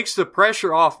 If it takes the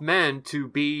pressure off men to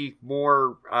be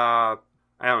more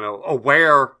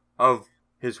aware of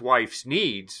his wife's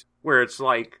needs, where it's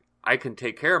like, I can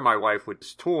take care of my wife with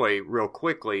this toy real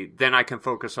quickly, then I can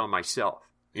focus on myself.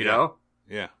 You know?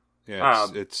 Yeah. Yeah.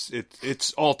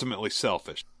 It's ultimately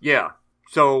selfish. Yeah.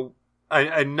 So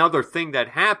another thing that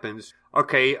happens,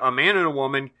 okay, a man and a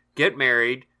woman get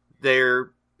married,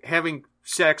 they're having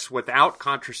sex without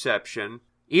contraception,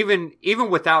 even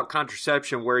without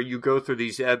contraception, where you go through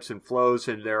these ebbs and flows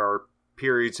and there are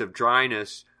periods of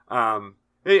dryness. I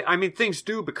mean, things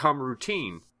do become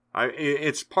routine.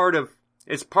 It's part of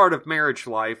marriage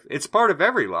life. It's part of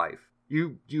every life.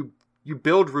 You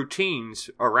build routines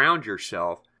around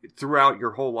yourself throughout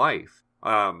your whole life.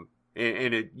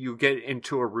 You get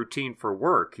into a routine for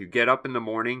work. You get up in the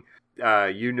morning,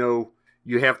 you know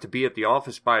you have to be at the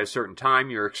office by a certain time.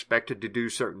 You're expected to do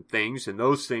certain things, and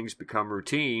those things become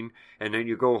routine. And then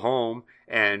you go home,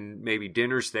 and maybe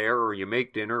dinner's there, or you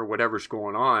make dinner, or whatever's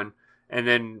going on. And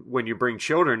then when you bring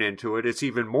children into it, it's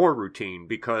even more routine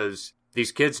because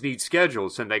these kids need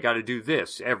schedules, and they got to do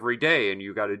this every day, and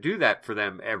you got to do that for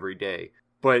them every day.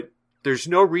 But there's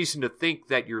no reason to think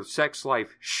that your sex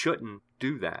life shouldn't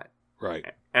do that. Right.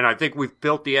 And I think we've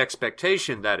built the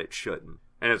expectation that it shouldn't.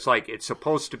 And it's like, it's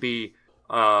supposed to be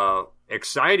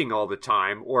exciting all the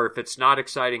time, or if it's not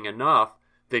exciting enough,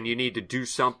 then you need to do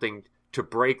something to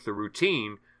break the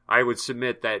routine. I would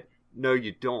submit that, no,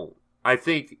 you don't. I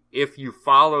think if you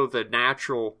follow the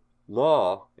natural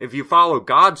law, if you follow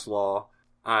God's law,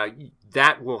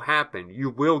 that will happen. You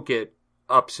will get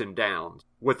ups and downs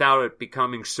without it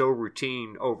becoming so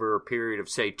routine over a period of,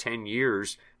 say, 10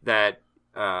 years that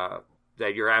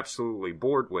you're absolutely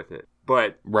bored with it.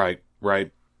 But right.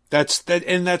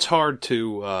 That's hard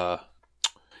to.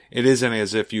 It isn't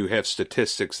as if you have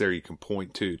statistics there you can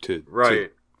point to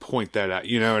point that out.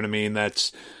 You know what I mean?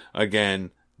 That's,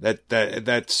 again,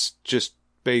 that's just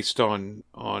based on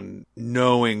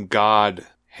knowing God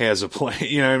has a plan.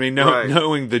 You know what I mean?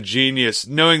 Knowing the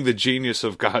genius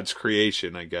of God's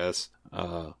creation, I guess.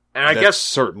 And I guess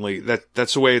certainly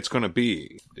that's the way it's going to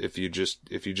be if you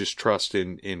just trust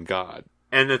in God.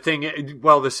 And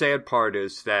the sad part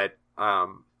is that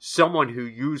someone who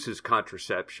uses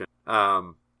contraception,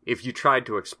 if you tried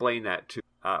to explain that to,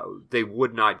 they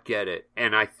would not get it.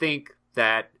 And I think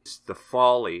that's the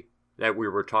folly that we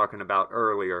were talking about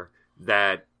earlier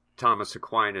that Thomas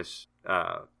Aquinas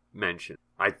mentioned.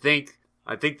 I think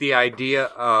the idea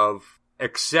of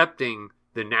accepting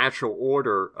the natural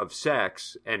order of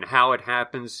sex and how it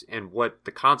happens and what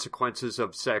the consequences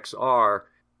of sex are,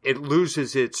 it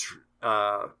loses its,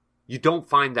 you don't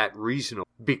find that reasonable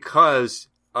because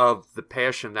of the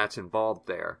passion that's involved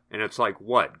there. And it's like,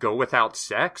 what? Go without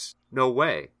sex? No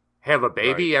way. Have a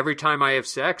baby every time I have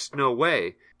sex? No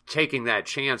way. Taking that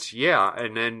chance, yeah.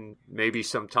 And then maybe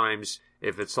sometimes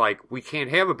if it's like, we can't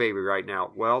have a baby right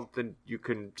now, well, then you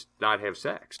can not have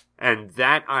sex. And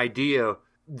that idea,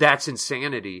 that's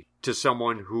insanity to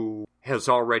someone who has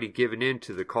already given in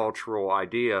to the cultural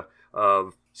idea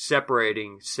of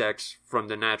separating sex from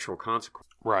the natural consequence.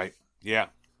 Right. Yeah.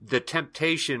 The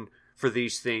temptation for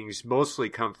these things mostly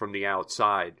come from the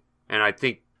outside. And I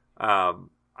think,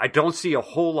 I don't see a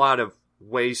whole lot of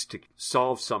ways to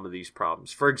solve some of these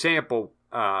problems. For example,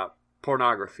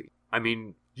 pornography. I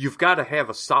mean, you've got to have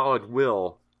a solid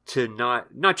will to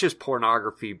not just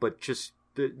pornography, but just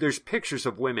there's pictures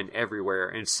of women everywhere,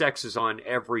 and sex is on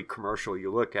every commercial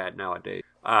you look at nowadays.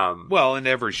 Well, and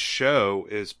every show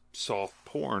is soft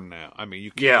porn now. I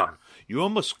mean, you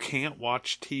almost can't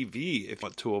watch TV if you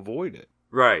want to avoid it.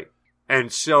 Right.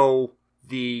 And so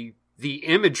the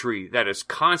imagery that is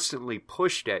constantly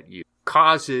pushed at you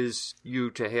causes you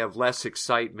to have less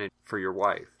excitement for your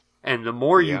wife. And the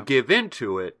more you give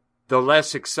into it, the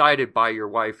less excited by your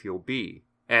wife you'll be.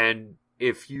 And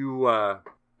if you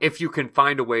can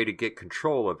find a way to get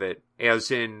control of it,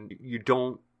 as in you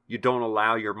don't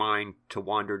allow your mind to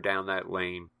wander down that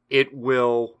lane, it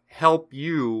will help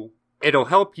you. It'll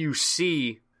help you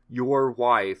see your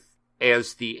wife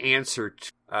as the answer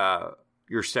to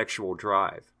your sexual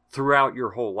drive throughout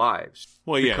your whole lives.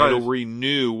 Well, yeah, because it'll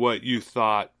renew what you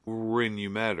thought when you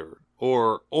met her.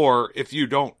 Or if you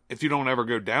don't ever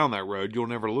go down that road, you'll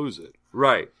never lose it.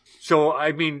 Right. So,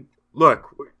 I mean,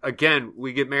 look, again,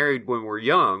 we get married when we're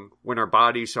young, when our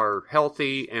bodies are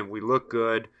healthy and we look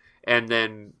good. And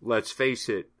then, let's face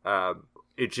it,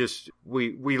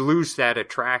 we lose that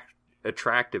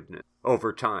attractiveness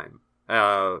over time.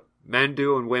 Men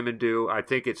do and women do. I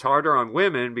think it's harder on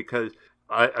women because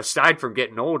aside from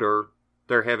getting older,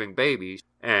 they're having babies,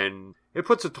 and it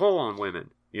puts a toll on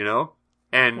women, you know?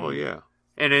 And, well, yeah.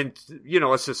 And in,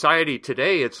 a society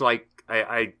today, it's like,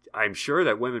 I'm sure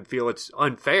that women feel it's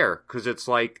unfair, because it's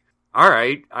like, all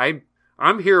right,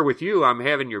 I'm here with you, I'm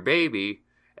having your baby,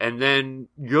 and then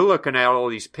you're looking at all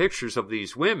these pictures of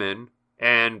these women,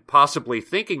 and possibly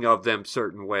thinking of them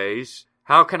certain ways.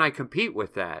 How can I compete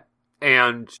with that?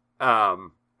 And,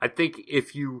 I think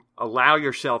if you allow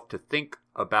yourself to think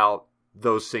about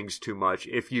those things too much,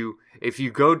 if you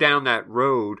go down that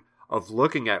road of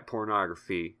looking at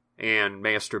pornography and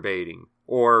masturbating,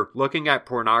 or looking at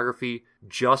pornography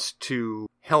just to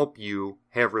help you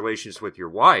have relations with your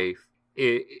wife,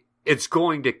 it's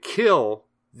going to kill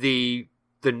the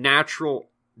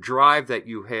natural drive that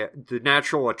you have, the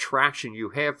natural attraction you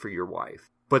have for your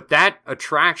wife. But that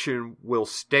attraction will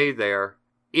stay there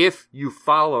if you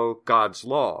follow God's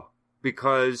law,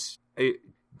 because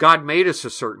God made us a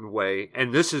certain way,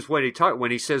 and this is what he taught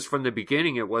when he says from the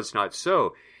beginning it was not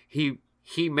so.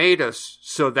 He made us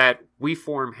so that we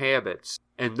form habits,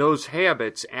 and those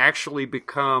habits actually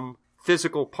become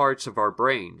physical parts of our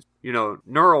brains.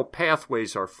 Neural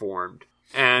pathways are formed,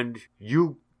 and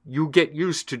you get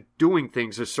used to doing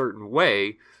things a certain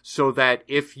way, so that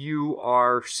if you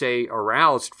are, say,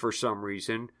 aroused for some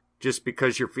reason, just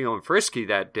because you're feeling frisky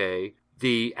that day,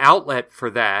 the outlet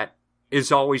for that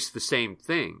is always the same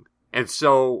thing. And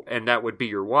that would be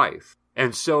your wife.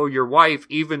 And so your wife,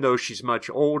 even though she's much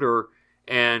older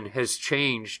and has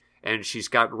changed, and she's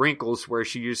got wrinkles where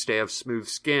she used to have smooth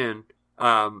skin,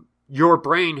 your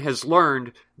brain has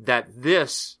learned that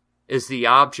this is the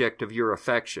object of your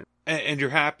affection. And you're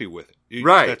happy with it.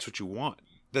 Right. That's what you want.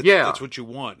 That's what you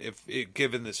want.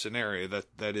 Given the scenario,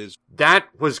 that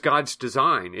was God's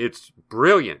design. It's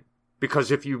brilliant,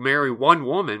 because if you marry one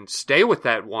woman, stay with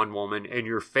that one woman, and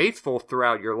you're faithful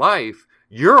throughout your life,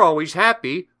 you're always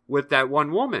happy with that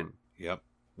one woman. Yep.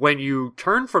 When you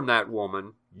turn from that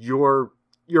woman, you're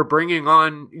bringing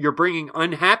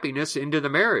unhappiness into the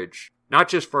marriage, not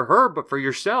just for her, but for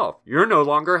yourself. You're no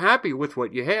longer happy with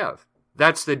what you have.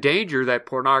 That's the danger that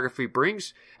pornography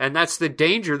brings, and that's the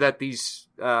danger that these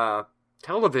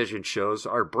television shows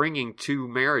are bringing to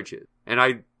marriages.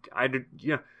 And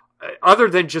other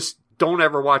than just don't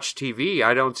ever watch TV,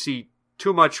 I don't see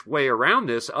too much way around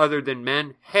this, other than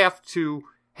men have to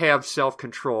have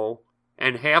self-control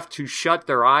and have to shut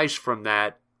their eyes from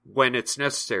that when it's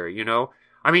necessary.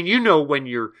 I mean, when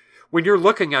you're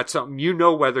looking at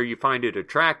something, whether you find it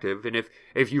attractive, and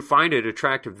if you find it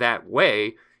attractive that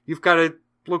way, you've got to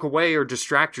look away or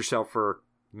distract yourself for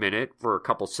a minute, for a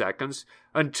couple seconds,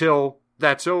 until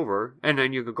that's over, and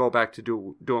then you can go back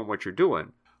to doing what you're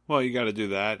doing. Well, you got to do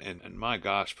that, and my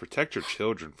gosh, protect your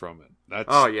children from it.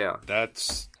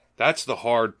 That's the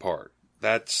hard part.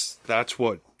 That's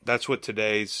what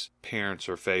today's parents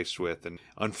are faced with, and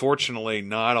unfortunately,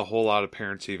 not a whole lot of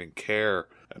parents even care.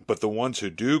 But the ones who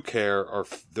do care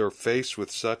they're faced with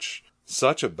such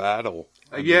a battle.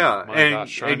 And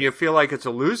you feel like it's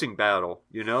a losing battle.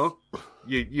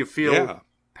 You feel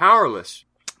powerless.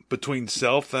 between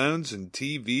cell phones and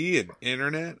TV and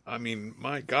internet. I mean,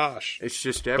 my gosh. It's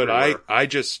just everywhere.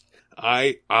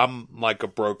 But I'm like a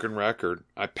broken record.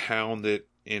 I pound it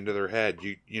into their head.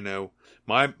 You know,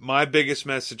 my biggest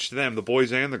message to them, the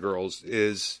boys and the girls,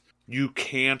 is you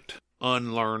can't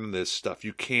unlearn this stuff.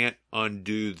 You can't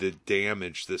undo the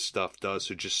damage this stuff does.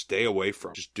 So just stay away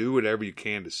from it. Just do whatever you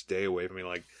can to stay away from me.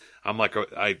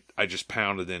 I just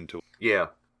pounded into it.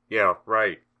 Yeah,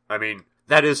 right. I mean,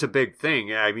 that is a big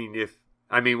thing. I mean, if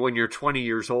I mean, when you're 20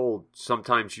 years old,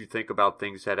 sometimes you think about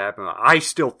things that happen. I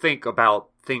still think about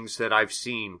things that I've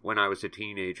seen when I was a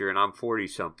teenager, and I'm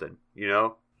 40-something, you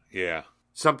know? Yeah.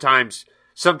 Sometimes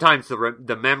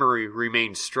the memory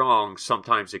remains strong.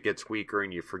 Sometimes it gets weaker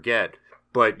and you forget.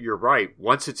 But you're right.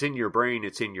 Once it's in your brain,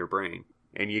 it's in your brain.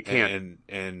 And you can't.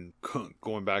 And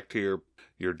going back to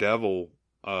your devil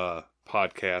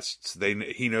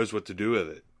podcasts, he knows what to do with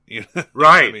it. You know?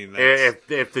 Right. I mean,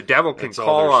 if the devil can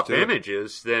call up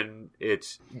images, then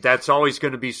that's always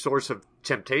going to be source of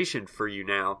temptation for you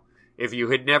now. If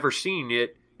you had never seen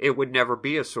it, it would never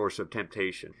be a source of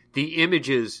temptation. The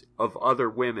images of other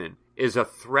women is a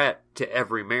threat to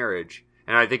every marriage,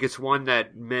 and I think it's one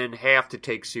that men have to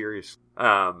take seriously.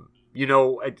 You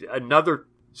know,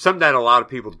 something that a lot of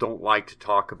people don't like to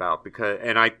talk about,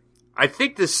 and I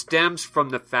think this stems from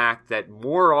the fact that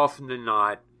more often than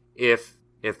not, if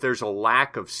there's a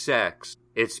lack of sex,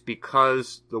 it's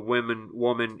because the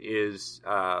woman is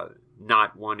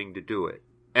not wanting to do it.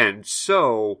 And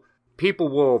so people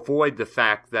will avoid the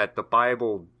fact that the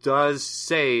Bible does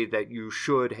say that you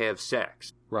should have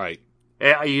sex. Right.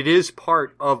 It is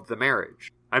part of the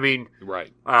marriage. I mean,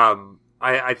 right.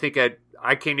 I think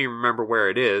I can't even remember where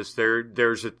it is.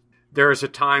 There is a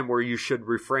time where you should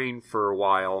refrain for a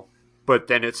while, but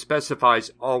then it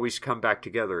specifies always come back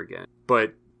together again.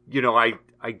 But you know,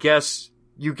 I guess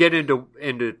you get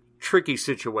into tricky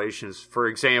situations. For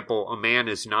example, a man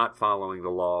is not following the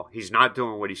law. He's not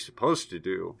doing what he's supposed to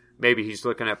do. Maybe he's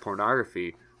looking at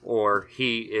pornography, or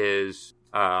he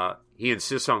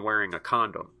insists on wearing a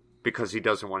condom because he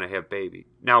doesn't want to have baby.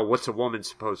 Now, what's a woman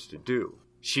supposed to do?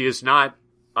 She is not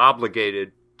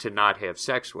obligated to not have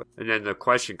sex with. And then the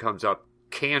question comes up,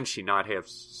 can she not have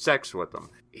sex with them?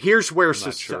 Here's where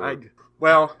society... Sure.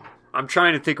 Well, I'm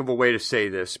trying to think of a way to say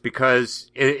this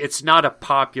because it's not a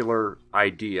popular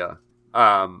idea.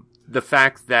 The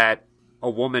fact that a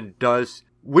woman does...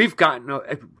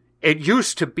 It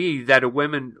used to be that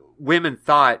women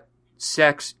thought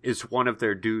sex is one of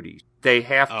their duties. They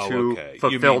have to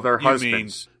fulfill their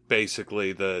husbands. You mean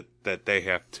basically that they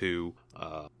have to,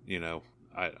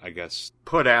 I guess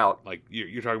put out. Like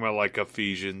you're talking about like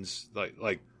Ephesians,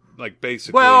 like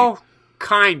basically. Well,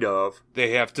 kind of.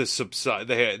 They have to subside.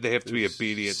 They have to be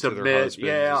obedient to their husbands.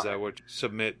 Yeah. Is that what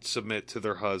submit to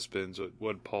their husbands?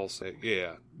 What did Paul say?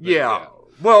 Yeah. Yeah.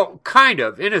 Well, kind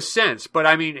of in a sense, but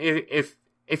I mean,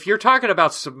 if you're talking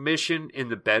about submission in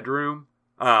the bedroom,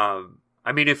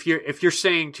 I mean, if you're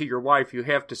saying to your wife you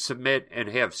have to submit and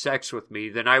have sex with me,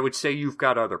 then I would say you've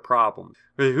got other problems.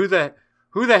 Who the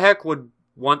heck would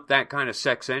want that kind of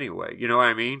sex anyway? You know what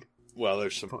I mean? Well,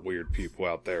 there's some weird people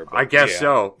out there. But I guess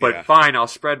so. But fine, I'll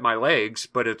spread my legs.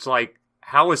 But it's like,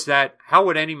 how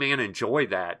would any man enjoy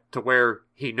that to where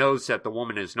he knows that the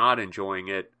woman is not enjoying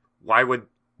it? Why would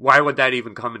that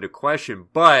even come into question?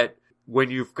 But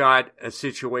when you've got a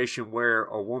situation where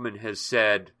a woman has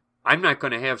said, I'm not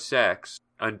going to have sex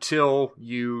until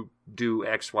you do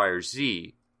X, Y, or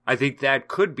Z, I think that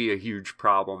could be a huge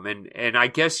problem. And I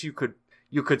guess you could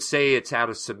say it's out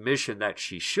of submission that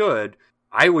she should.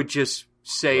 I would just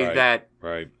say that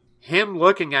him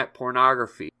looking at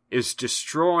pornography is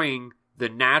destroying the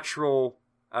natural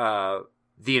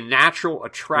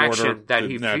attraction that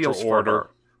he feels for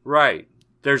her. Right.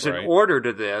 There's an order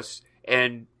to this,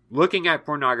 and looking at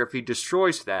pornography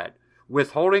destroys that.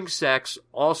 Withholding sex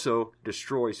also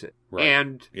destroys it. Right.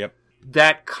 And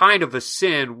that kind of a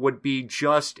sin would be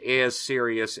just as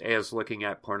serious as looking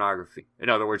at pornography. In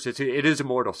other words, it is a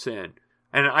mortal sin.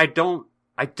 And I don't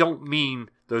mean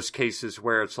those cases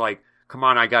where it's like, come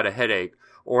on, I got a headache.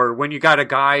 Or when you got a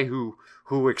guy who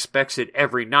expects it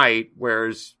every night,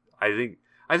 whereas I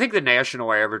think the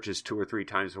national average is 2 or 3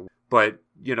 times a week. But,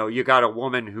 you know, you got a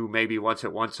woman who maybe wants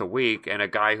it once a week and a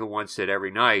guy who wants it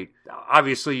every night.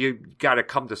 Obviously, you got to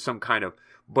come to some kind of...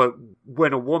 But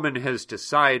when a woman has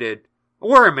decided,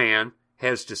 or a man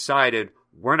has decided,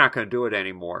 we're not going to do it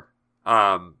anymore,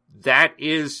 that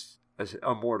is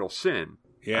a mortal sin.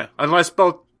 Yeah. Unless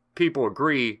both people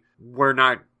agree, we're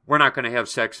not going to have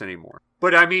sex anymore.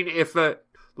 But, I mean, if a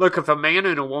man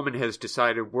and a woman has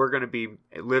decided we're going to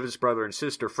live as brother and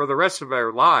sister for the rest of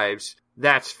our lives,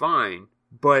 that's fine.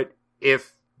 But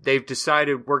if they've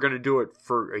decided we're going to do it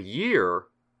for a year,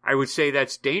 I would say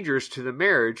that's dangerous to the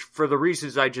marriage for the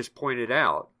reasons I just pointed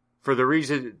out. For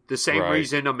the same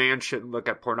reason a man shouldn't look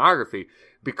at pornography.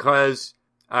 Because,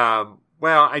 then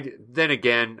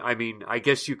again, I mean, I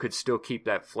guess you could still keep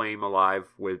that flame alive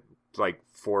with, like,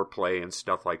 foreplay and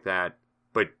stuff like that.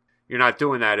 But you're not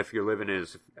doing that if you're living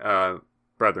as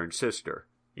brother and sister,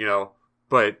 you know?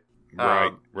 But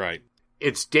right.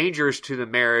 it's dangerous to the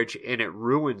marriage and it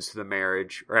ruins the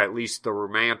marriage, or at least the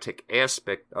romantic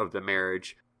aspect of the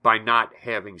marriage, by not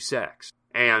having sex.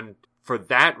 And for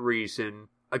that reason,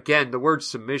 again, the word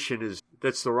submission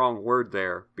that's the wrong word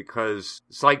there, because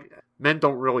it's like men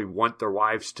don't really want their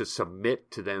wives to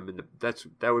submit to them, and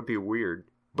that would be weird.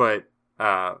 But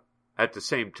at the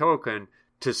same token,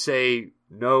 to say,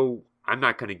 no, I'm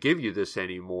not going to give you this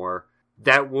anymore,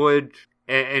 that would,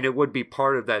 and it would be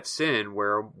part of that sin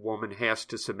where a woman has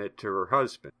to submit to her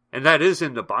husband. And that is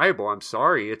in the Bible. I'm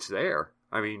sorry, it's there.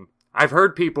 I mean, I've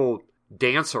heard people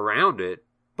dance around it,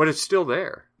 but it's still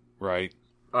there. Right.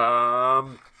 I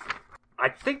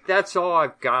think that's all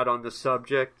I've got on the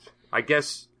subject. I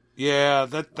guess. Yeah,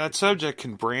 that subject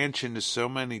can branch into so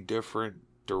many different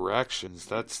directions.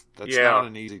 That's not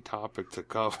an easy topic to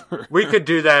cover. We could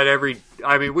do that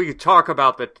we could talk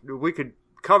about we could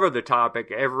cover the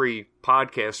topic every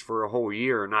podcast for a whole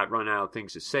year and not run out of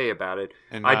things to say about it.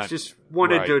 I just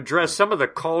wanted to address some of the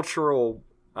cultural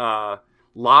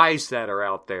lies that are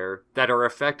out there that are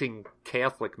affecting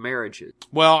Catholic marriages.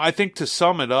 Well, I think to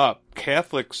sum it up,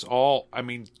 Catholics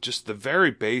just the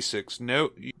very basics.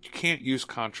 No, you can't use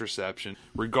contraception,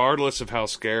 regardless of how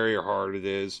scary or hard it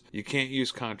is. You can't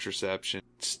use contraception.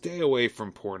 Stay away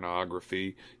from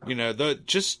pornography.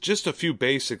 Just a few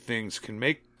basic things can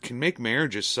make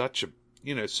marriages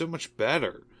so much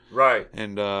better. Right.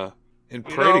 And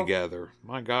pray together.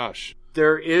 My gosh.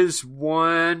 There is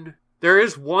one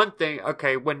thing.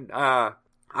 Okay, when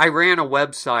I ran a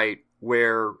website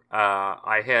where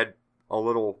I had a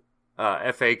little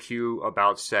FAQ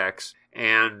about sex,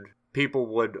 and people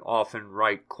would often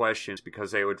write questions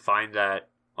because they would find that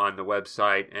on the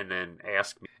website and then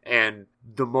ask me. And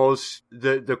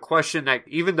the question that,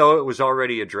 even though it was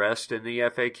already addressed in the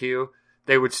FAQ,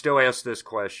 they would still ask this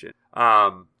question.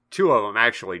 Two of them,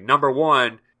 actually. Number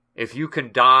one, if you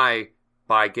can die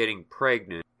by getting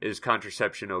pregnant, is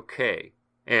contraception okay?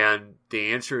 And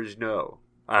the answer is no.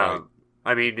 Right.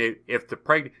 If the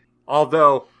pregnant,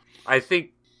 although I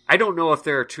don't know if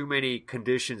there are too many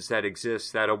conditions that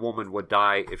exist that a woman would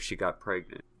die if she got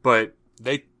pregnant. But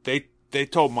they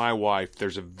told my wife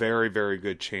there's a very, very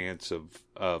good chance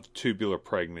of tubular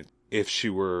pregnancy if she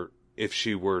were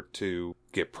to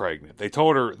get pregnant. They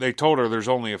told her there's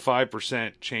only a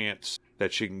 5% chance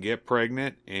that she can get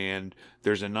pregnant, and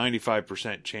there's a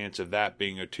 95% chance of that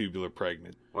being a tubular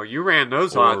pregnancy. Well, you ran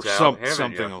those odds out,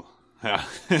 haven't you?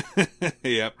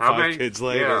 Yep, 5 kids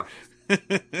later. Yeah.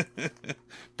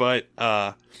 But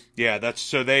that's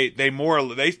so they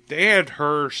had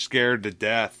her scared to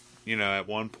death, at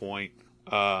one point.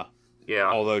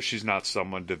 Although she's not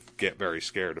someone to get very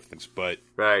scared of things, but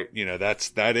right.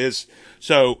 That is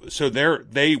so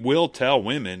they will tell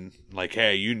women, like,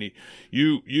 hey,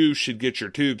 you should get your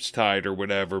tubes tied or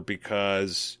whatever,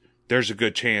 because there's a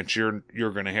good chance you're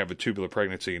going to have a tubular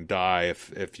pregnancy and die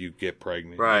if you get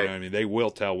pregnant. Right. They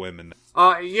will tell women.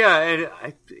 And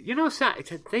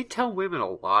they tell women a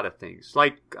lot of things.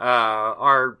 Like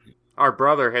our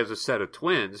brother has a set of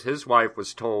twins. His wife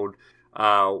was told,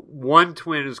 one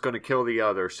twin is going to kill the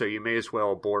other, so you may as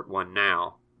well abort one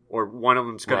now. Or one of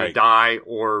them's going to die,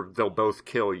 or they'll both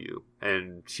kill you.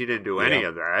 And she didn't do any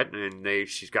of that, and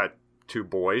she's got 2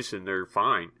 boys, and they're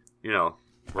fine.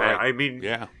 Right.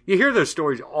 You hear those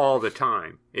stories all the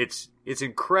time. It's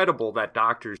incredible that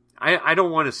doctors. I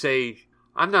don't want to say,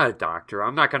 I'm not a doctor.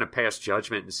 I'm not going to pass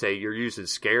judgment and say you're using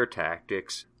scare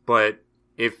tactics. But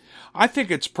I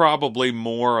think it's probably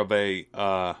more of a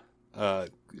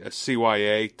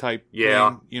CYA type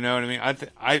thing. You know what I mean?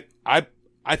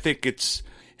 I think it's,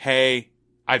 hey,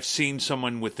 I've seen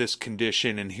someone with this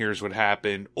condition and here's what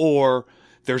happened. Or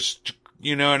there's,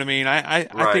 you know what I mean? I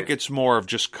think it's more of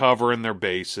just covering their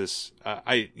basis.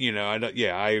 I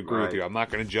agree with you. I'm not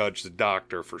going to judge the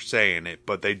doctor for saying it,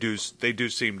 but they do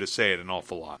seem to say it an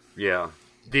awful lot. Yeah.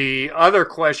 The other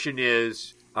question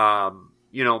is,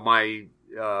 my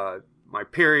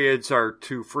periods are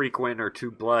too frequent or too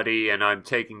bloody, and I'm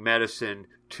taking medicine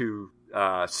to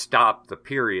stop the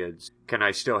periods. Can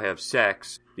I still have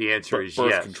sex? The answer is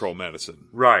yes. Birth control medicine.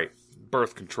 Right.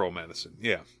 Birth control medicine.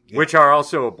 Yeah. Which are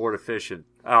also abortifacient.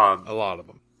 A lot of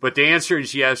them. But the answer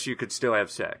is yes, you could still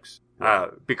have sex. Right.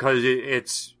 Because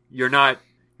you're not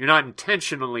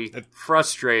intentionally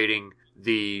frustrating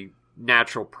the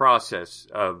natural process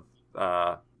of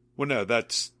well, no,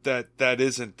 that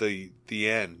isn't the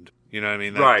end. You know what I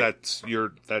mean?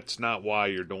 That's not why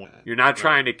you're doing it. You're not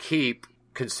trying to keep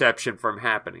conception from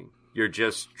happening. You're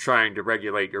just trying to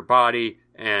regulate your body,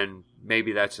 and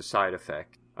maybe that's a side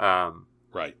effect.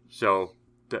 Right. So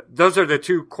those are the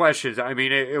 2 questions. I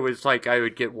mean, it was like I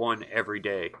would get one every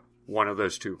day. one of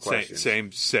those two questions.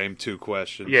 Same two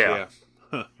questions. Yeah.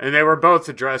 And they were both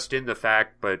addressed in the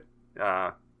fact, but,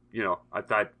 I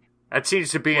thought that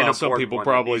seems to be an important some people one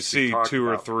probably see two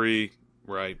or three,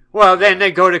 right? Well, then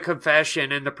they go to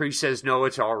confession and the priest says, no,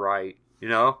 it's all right,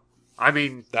 I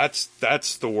mean... That's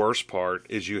the worst part,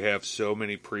 is you have so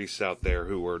many priests out there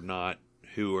who are not,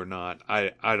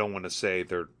 I don't want to say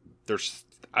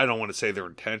I don't want to say they're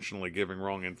intentionally giving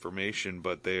wrong information,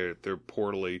 but they're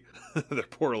poorly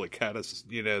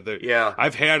Yeah.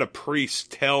 I've had a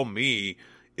priest tell me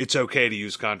it's okay to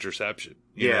use contraception.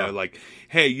 You know, like,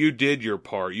 hey, you did your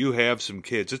part. You have some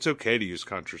kids. It's okay to use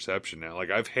contraception now. Like,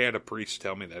 I've had a priest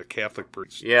tell me that, a Catholic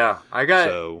priest. Yeah,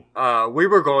 we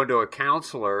were going to a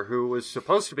counselor who was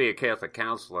supposed to be a Catholic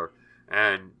counselor,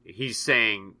 and he's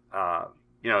saying,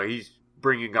 he's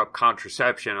bringing up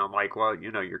contraception. I'm like, well,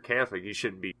 you're Catholic. You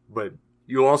shouldn't be. But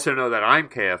you also know that I'm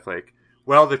Catholic.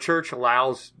 Well, the church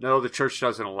allows. No, the church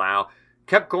doesn't allow.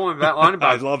 Kept going on about.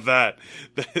 I love that.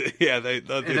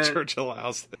 The church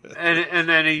allows that. And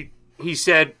then he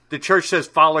said, the church says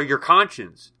follow your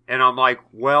conscience. And I'm like,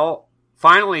 well,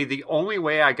 finally, the only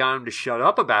way I got him to shut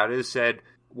up about it is said,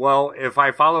 well, if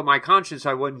I follow my conscience,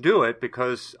 I wouldn't do it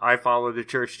because I follow the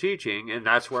church teaching, and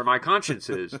that's where my conscience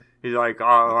is. He's like, oh,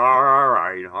 all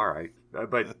right.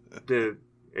 But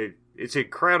it's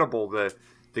incredible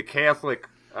the Catholic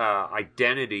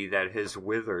identity that has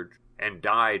withered and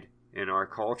died in our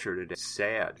culture today. It's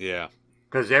sad. Yeah.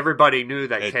 Because everybody knew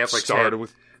that Catholics had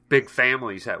big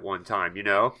families at one time,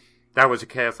 That was a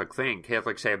Catholic thing.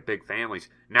 Catholics have big families.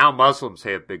 Now Muslims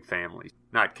have big families,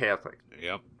 not Catholic.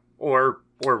 Yep. Or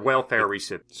welfare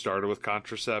recipients. Started with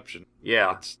contraception.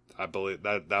 Yeah. I believe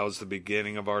that was the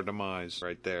beginning of our demise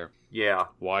right there. Yeah.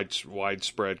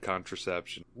 Widespread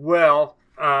contraception. Well,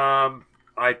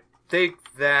 I think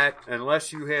that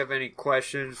unless you have any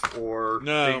questions or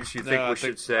things you think we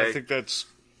should say. I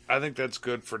think that's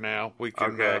good for now. We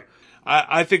can. Okay.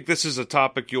 I think this is a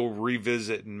topic you'll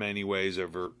revisit in many ways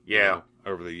over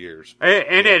the years.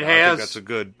 And it has. I think that's a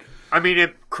good. I mean,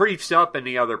 it creeps up in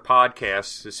the other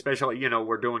podcasts, especially,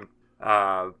 we're doing,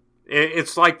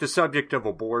 it's like the subject of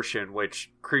abortion, which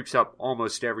creeps up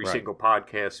almost every single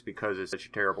podcast because it's such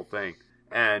a terrible thing.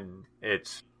 And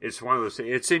it's one of those things,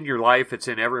 it's in your life, it's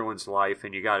in everyone's life,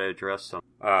 and you got to address some.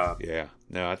 Yeah.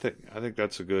 No, I think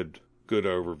that's a good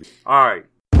overview. All right.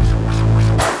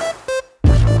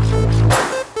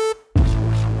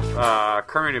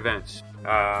 Current events.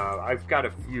 I've got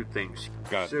a few things.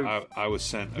 I was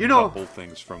sent a couple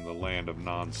things from the land of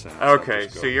nonsense. Okay,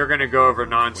 so you're going to go over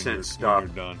nonsense stuff.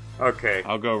 When you're done. Okay.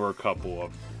 I'll go over a couple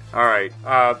of them. All right.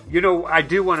 I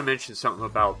do want to mention something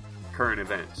about current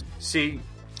events. See,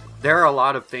 there are a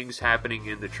lot of things happening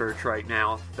in the church right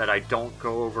now that I don't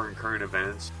go over in current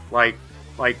events. Like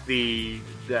I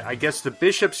guess the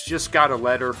bishops just got a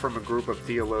letter from a group of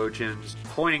theologians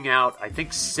pointing out, I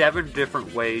think, 7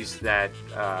 different ways that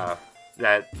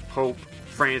Pope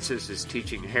Francis is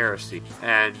teaching heresy.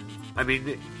 And, I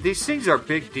mean, these things are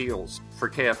big deals for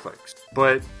Catholics.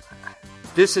 But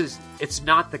it's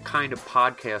not the kind of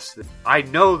podcast that... I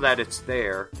know that it's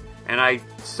there, and I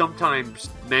sometimes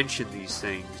mention these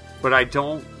things, but I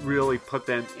don't really put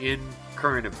them in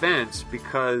current events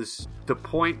because the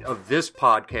point of this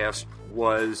podcast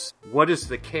was, what is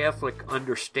the Catholic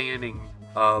understanding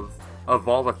of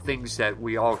all the things that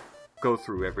we all go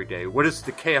through every day? What is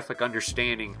the Catholic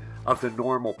understanding of the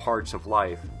normal parts of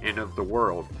life and of the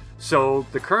world? So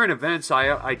the current events,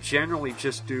 I generally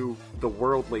just do the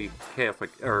worldly Catholic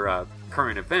or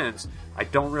current events. I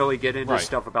don't really get into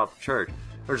stuff about the church.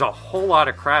 There's a whole lot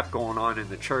of crap going on in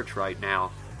the church right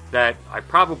now that I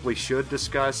probably should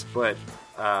discuss, but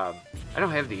I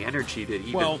don't have the energy to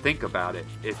even think about it.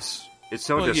 It's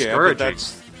so discouraging.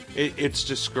 It's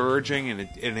discouraging,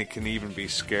 and it can even be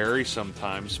scary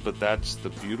sometimes. But that's the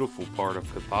beautiful part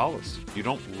of Catholicism. You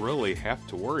don't really have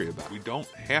to worry about it. We don't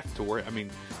have to worry. I mean,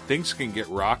 things can get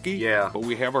rocky. Yeah. But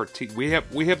we have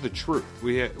we have the truth.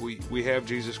 We have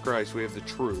Jesus Christ. We have the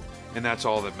truth, and that's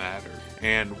all that matters.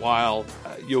 And while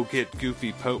you'll get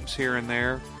goofy popes here and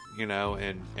there,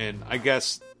 and I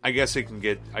guess it can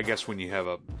get. I guess when you have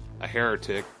a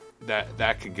heretic,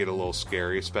 that can get a little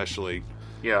scary, especially.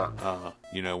 Yeah.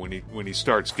 When he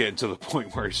starts getting to the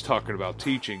point where he's talking about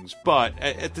teachings, but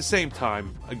at the same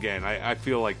time, again, I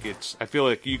feel like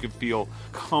you can feel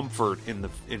comfort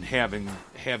in having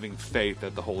faith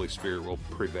that the Holy Spirit will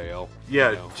prevail.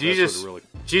 Yeah,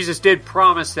 Jesus did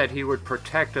promise that he would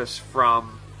protect us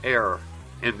from error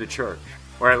in the church,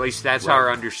 or at least that's our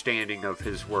understanding of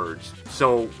his words.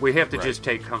 So we have to just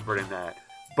take comfort in that.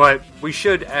 But we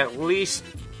should at least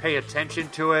pay attention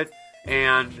to it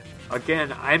And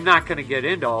again, I'm not going to get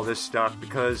into all this stuff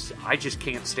because I just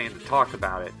can't stand to talk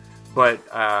about it. But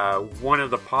one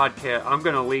of the podcasts, I'm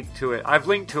going to link to it. I've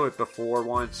linked to it before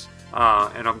once,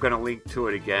 and I'm going to link to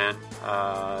it again.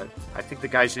 I think the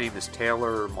guy's name is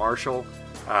Taylor Marshall.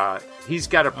 He's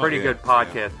got a pretty good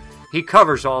podcast. Yeah. He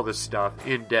covers all this stuff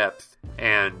in depth,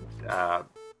 and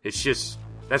it's just,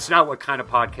 that's not what kind of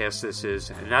podcast this is,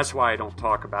 and that's why I don't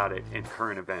talk about it in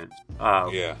current events.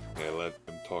 Let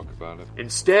them talk about it.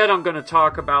 Instead, I'm going to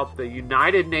talk about the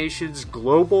United Nations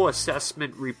Global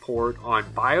Assessment Report on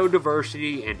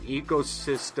Biodiversity and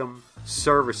Ecosystem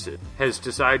Services has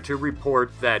decided to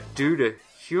report that due to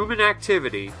human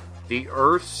activity, the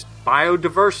Earth's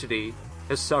biodiversity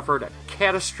has suffered a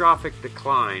catastrophic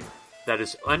decline that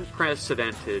is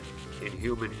unprecedented in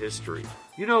human history.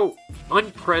 You know,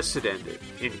 unprecedented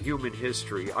in human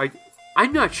history.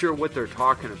 I'm not sure what they're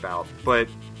talking about, but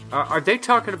are they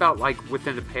talking about like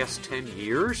within the past 10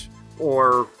 years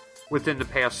or within the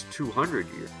past 200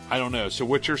 years? I don't know. So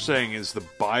what you're saying is the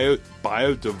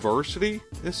biodiversity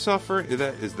is suffering?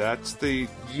 That's the...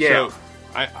 Yeah. So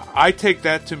I take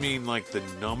that to mean like the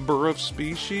number of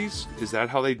species? Is that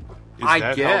how they...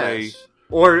 I guess.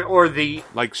 Or the...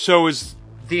 Like, so is...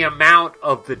 the amount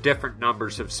of the different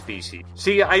numbers of species.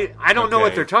 See, I don't know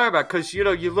what they're talking about, because, you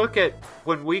know, you look at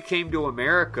when we came to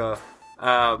America,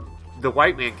 the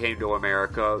white man came to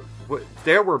America,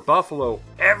 there were buffalo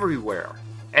everywhere,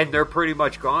 and they're pretty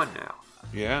much gone now.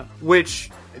 Yeah. Which,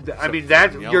 I mean,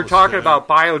 that you're talking about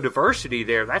biodiversity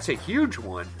there, that's a huge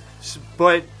one.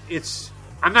 But it's,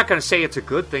 I'm not going to say it's a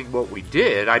good thing what we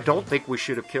did. I don't think we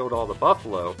should have killed all the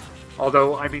buffalo.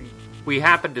 Although, I mean, we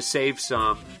happened to save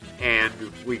some, and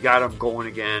we got them going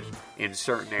again in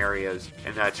certain areas,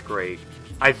 and that's great.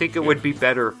 I think it would be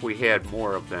better if we had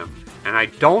more of them, and I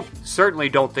certainly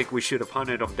don't think we should have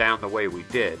hunted them down the way we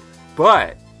did.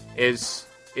 But is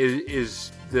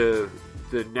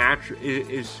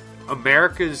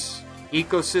America's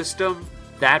ecosystem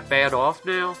that bad off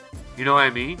now? You know what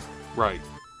I mean? Right.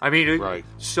 I mean, right.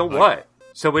 So what?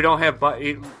 So we don't have.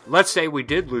 Let's say we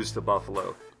did lose the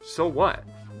buffalo. So what?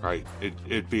 Right.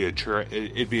 It'd be a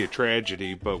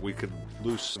tragedy, but we could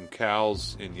lose some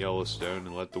cows in Yellowstone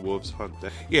and let the wolves hunt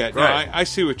them. Yeah. Right. No, I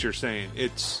see what you're saying.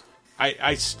 It's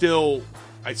I still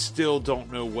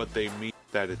don't know what they mean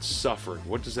that it's suffering.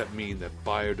 What does that mean that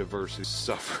biodiversity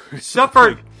suffers?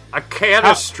 Suffered a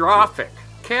catastrophic.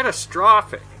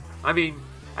 I mean,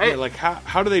 like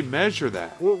how do they measure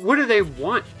that? What do they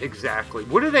want exactly?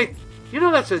 What do they? You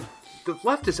know, the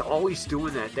left is always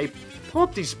doing that. They pull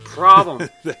up these problems.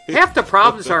 Half the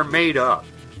problems are made up,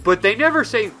 but they never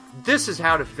say this is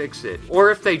how to fix it.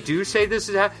 Or if they do say this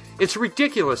is how, it's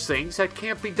ridiculous things that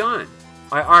can't be done.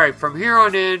 All right, from here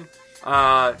on in,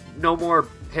 no more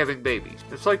having babies.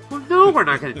 It's like, well, no, we're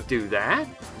not going to do that.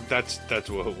 That's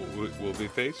what we'll be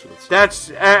faced with.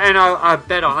 And I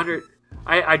bet 100.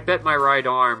 I'd bet my right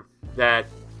arm that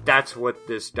that's what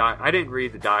this I didn't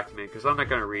read the document because I'm not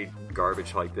going to read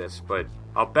garbage like this, but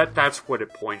I'll bet that's what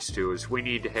it points to is we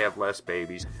need to have less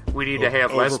babies. We need to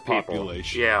have less people.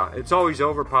 Yeah, it's always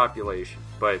overpopulation.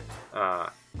 But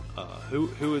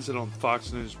who is it on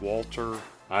Fox News? Walter?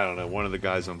 I don't know. One of the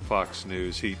guys on Fox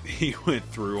News. He went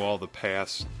through all the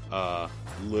past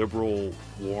liberal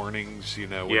warnings. You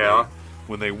know.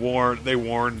 When they warned,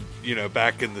 you know,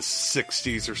 back in the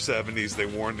 60s or 70s, they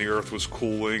warned the Earth was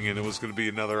cooling and it was going to be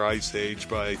another ice age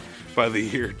by the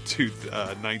year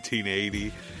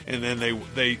 1980. And then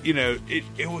they you know,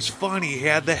 it was funny. He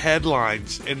had the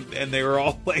headlines and they were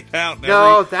all laid out.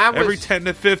 And every 10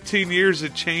 to 15 years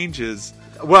it changes.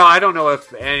 Well, I don't know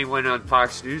if anyone on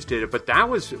Fox News did it, but that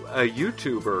was a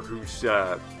YouTuber who's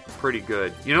pretty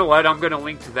good. You know what? I'm going to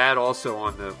link to that also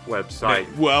on the website.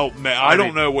 I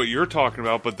don't know what you're talking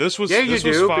about, but this was you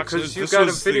do Fox because News. You got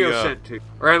a video sent to,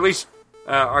 or at least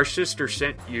our sister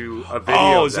sent you a video.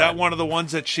 Oh, is that one of the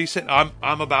ones that she sent?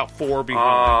 I'm about 4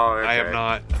 behind. Oh, okay. I have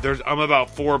not. I'm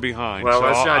about 4 behind. Well, so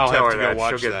let's not tell her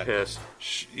that. She'll get pissed.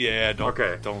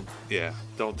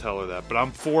 Don't tell her that. But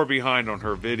I'm 4 behind on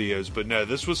her videos. But no,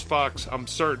 this was Fox. I'm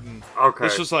certain. Okay.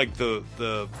 This was like the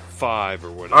 5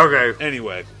 or whatever. Okay.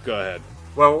 Anyway, go ahead.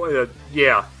 Well,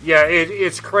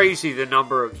 it's crazy the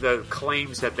number of the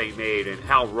claims that they made and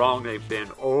how wrong they've been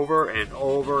over and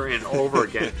over and over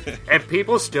again, and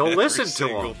people still listen to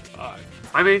them. Time.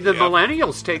 I mean, the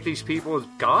millennials take these people as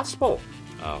gospel.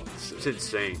 Oh, it's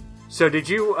insane. So, did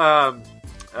you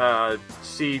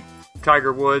see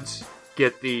Tiger Woods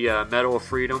get the Medal of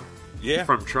Freedom? Yeah,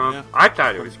 from Trump. Yeah. I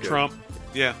thought it was good. Trump.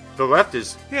 Yeah, the left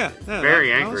is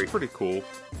very angry. That was pretty cool.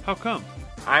 How come?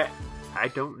 I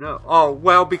don't know. Oh,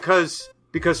 well, because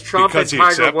Because Trump Because and he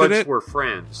Tiger accepted Woods it? were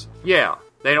friends. Yeah,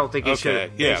 they don't think he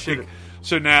should. Okay, yeah.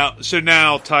 So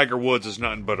now Tiger Woods is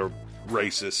nothing but a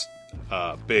racist,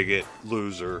 bigot,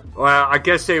 loser. Well, I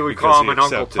guess they would Because call him he an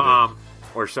Uncle accepted it. Tom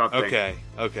or something. Okay.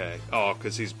 Oh,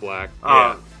 because he's black.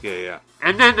 Uh, Yeah.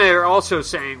 And then they're also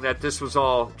saying that this was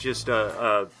all just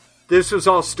this was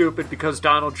all stupid because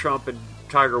Donald Trump and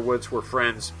Tiger Woods were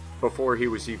friends before he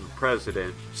was even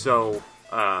president. So,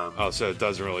 So it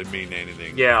doesn't really mean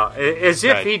anything. yeah, as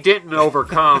if Right. he didn't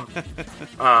overcome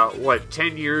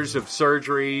 10 years of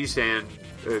surgeries and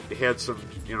had some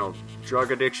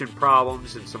drug addiction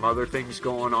problems and some other things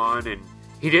going on, and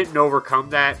he didn't overcome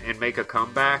that and make a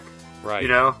comeback. Right.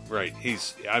 Right.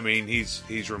 He's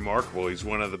remarkable. He's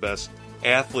one of the best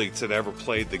athletes that ever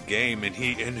played the game, and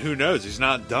who knows, he's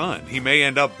not done. He may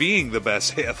end up being the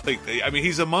best athlete. I mean,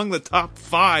 he's among the top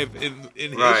 5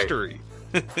 in Right. history.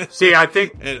 See, I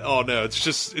think And no, it's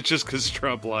just because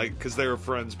Trump, because they were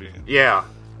friends, man. yeah.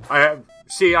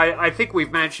 I think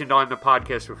we've mentioned on the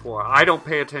podcast before, I don't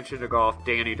pay attention to golf.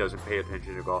 Danny doesn't pay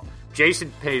attention to golf.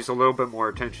 Jason pays a little bit more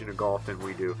attention to golf than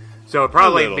we do. So it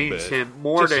probably little means bit.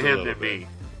 more Just to a him little than bit. me.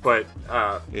 But,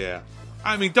 Yeah.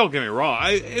 I mean, don't get me wrong.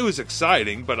 It was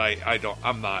exciting, but I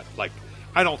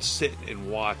don't sit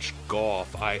and watch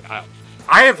golf. I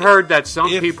have heard that some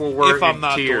people were if I'm in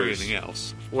not doing tears anything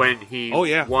else. when he Oh,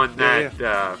 yeah. won Yeah,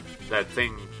 that that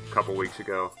thing a couple weeks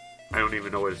ago. I don't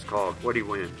even know what it's called. What did he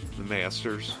win? The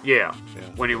Masters. Yeah, Yeah.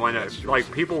 when he won that. Masters.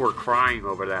 Like, people were crying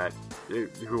over that,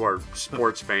 who are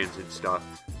sports fans and stuff.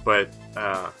 But,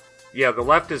 yeah, the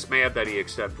left is mad that he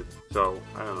accepted. So,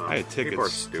 I don't know. I had People are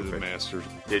tickets to the stupid. Masters.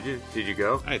 Did you? Did you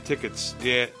go? I had tickets.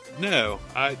 Yeah, no,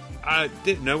 I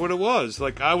didn't know what it was.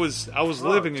 Like I was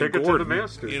living in ticket to the Gordon.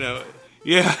 Masters.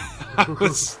 Yeah, I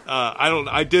was.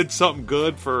 I did something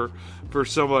good for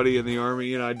somebody in the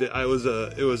army. It was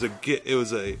an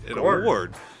Gordon.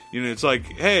 award. It's like,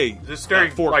 hey, Is this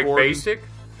during, Fort like, Gordon. basic?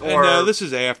 And, no, this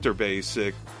is after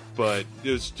basic, but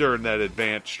it was during that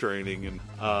advanced training, and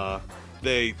I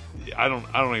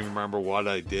don't even remember what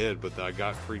I did, but I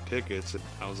got free tickets, and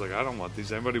I was like, I don't want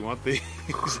these. Anybody want these?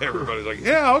 Everybody's like,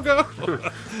 yeah, I'll go.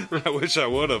 I wish I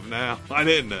would have. Now I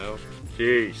didn't know.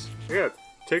 Jeez. Yeah,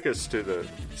 tickets to the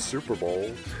Super Bowl.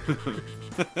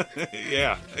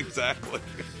 Yeah, exactly.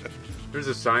 There's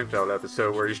a Seinfeld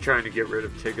episode where he's trying to get rid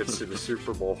of tickets to the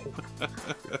Super Bowl.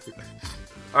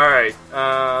 All right,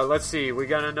 let's see. We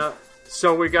got a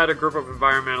group of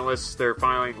environmentalists. They're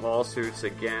filing lawsuits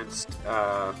against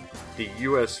the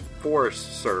U.S.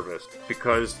 Forest Service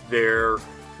because they're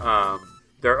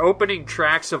opening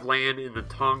tracts of land in the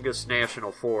Tongass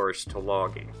National Forest to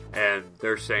logging, and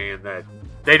they're saying that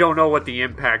they don't know what the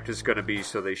impact is going to be,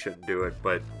 so they shouldn't do it.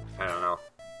 But I don't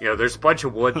know. There's a bunch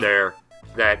of wood there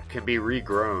that can be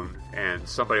regrown, and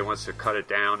somebody wants to cut it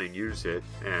down and use it.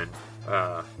 And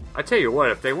I tell you what,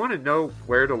 if they want to know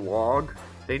where to log,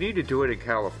 they need to do it in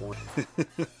California.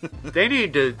 They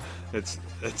need to. It's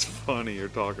funny you're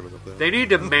talking about that. They need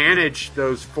to manage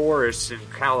those forests in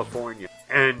California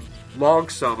and log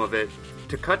some of it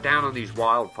to cut down on these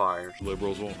wildfires.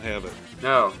 Liberals won't have it.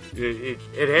 No,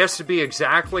 it has to be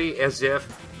exactly as if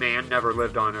man never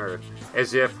lived on Earth,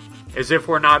 as if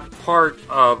we're not part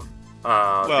of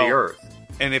the Earth.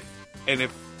 And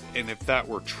if that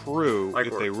were true, Like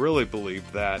if we're- they really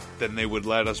believed that, then they would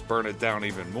let us burn it down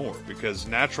even more, because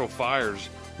natural fires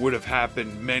would have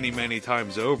happened many, many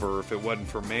times over if it wasn't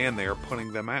for man there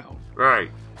putting them out. Right.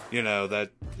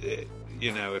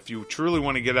 If you truly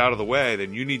want to get out of the way,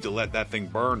 then you need to let that thing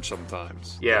burn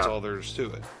sometimes. Yeah. That's all there is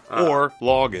to it. Or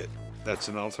log it. That's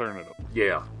an alternative.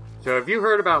 Yeah. So have you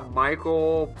heard about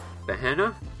Michael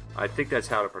Behena? I think that's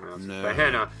how to pronounce No. it.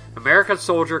 Behena, American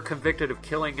soldier convicted of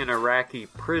killing an Iraqi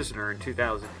prisoner in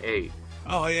 2008.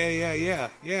 Oh,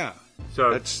 yeah.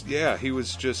 So He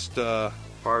was just,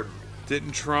 pardon.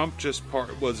 didn't Trump just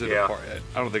was it Yeah. a pardon?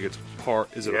 I don't think it's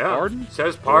is it a Yeah. pardon? It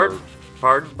says pardon. Or-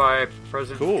 Pardoned by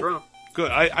President Cool. Trump. Good.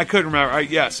 I couldn't remember.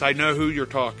 Yes, I know who you're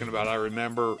talking about. I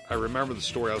remember the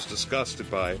story. I was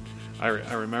disgusted by it. I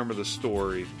remember the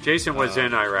story. Jason was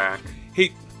in Iraq.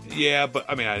 But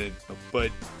I mean, I didn't.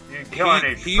 But You didn't kill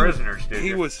any prisoners, did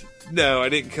you? No, I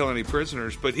didn't kill any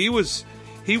prisoners. But he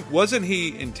wasn't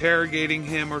he interrogating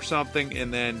him or something,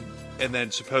 and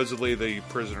then supposedly the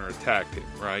prisoner attacked him.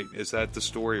 Right? Is that the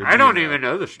story? Or I do don't you even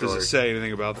know the story. Does it say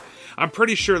anything about that? I'm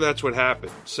pretty sure that's what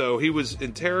happened. So he was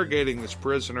interrogating this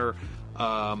prisoner.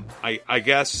 I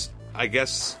guess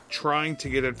trying to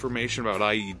get information about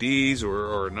IEDs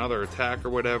or another attack or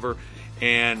whatever,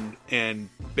 and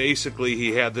basically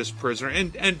he had this prisoner.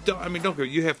 And I mean, don't go.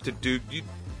 You have to do.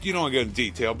 you don't want to go into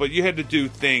detail, but you had to do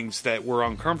things that were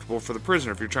uncomfortable for the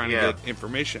prisoner if you're trying to get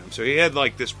information. So he had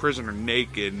like this prisoner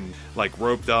naked and like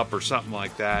roped up or something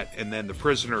like that, and then the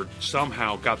prisoner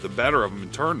somehow got the better of him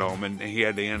and turned on him, and he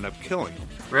had to end up killing him.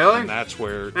 Really? And that's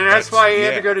where. And that's why he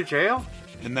had to go to jail.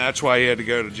 And that's why he had to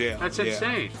go to jail. That's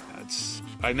insane.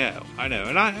 I know,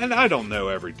 and I don't know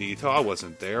every detail. I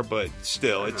wasn't there, but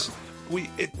still, it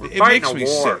makes me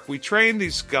sick. We train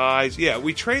these guys. Yeah,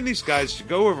 we train these guys to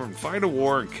go over and fight a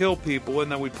war and kill people,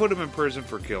 and then we put them in prison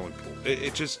for killing people.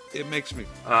 It makes me.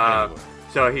 Anyway.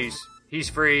 So he's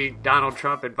free. Donald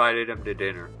Trump invited him to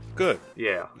dinner. Good.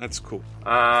 Yeah, that's cool.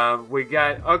 We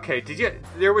got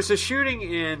there was a shooting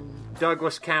in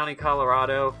Douglas County,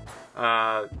 Colorado.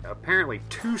 Apparently,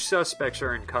 2 suspects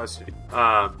are in custody.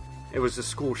 It was a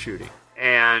school shooting,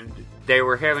 and they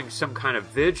were having some kind of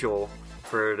vigil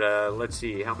for let's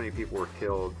see, how many people were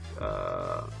killed?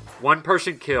 1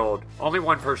 person killed, only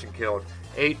 1 person killed,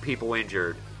 8 people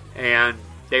injured, and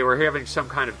they were having some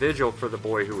kind of vigil for the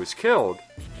boy who was killed,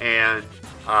 and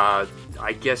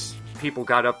I guess people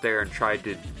got up there and tried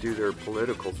to do their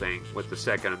political thing with the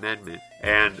Second Amendment,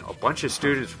 and a bunch of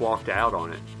students walked out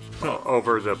on it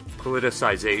over the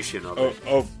politicization of it.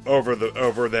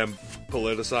 Over them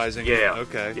politicizing it?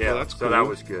 Okay. Yeah, well, that's cool. So that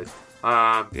was good.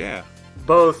 Yeah.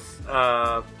 Both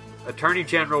Attorney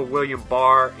General William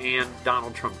Barr and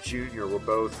Donald Trump Jr. were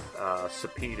both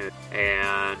subpoenaed.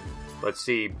 And let's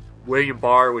see, William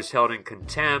Barr was held in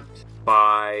contempt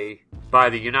by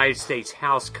the United States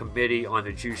House Committee on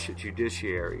the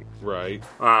Judiciary. Right.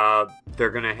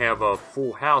 They're going to have a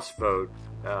full House vote,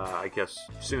 I guess,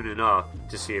 soon enough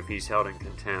to see if he's held in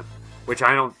contempt, which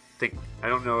I don't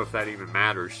know if that even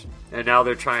matters. And now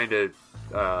they're trying to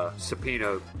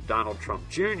subpoena Donald Trump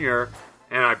Jr.,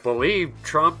 and I believe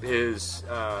Trump is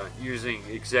using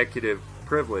executive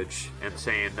privilege and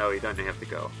saying, no, he doesn't have to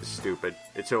go. It's stupid.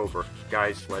 It's over.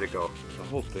 Guys, let it go. The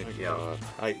whole thing. Yeah.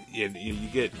 You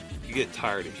get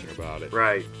tired of hearing about it.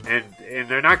 Right. And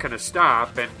they're not going to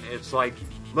stop. And it's like,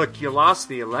 look, you lost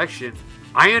the election.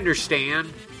 I understand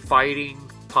fighting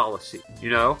policy, you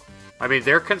know? I mean,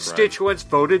 their constituents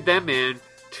voted them in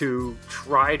to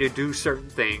try to do certain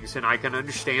things, and I can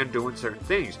understand doing certain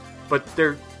things. But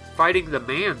they're fighting the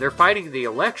man. They're fighting the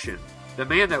election. The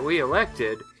man that we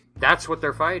elected, that's what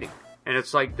they're fighting. And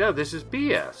it's like, no, this is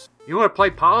BS. You want to play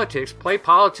politics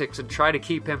and try to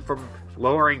keep him from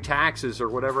lowering taxes or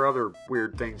whatever other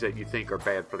weird things that you think are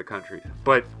bad for the country.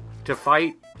 But to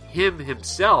fight him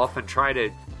himself and try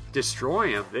to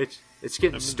destroy him, it's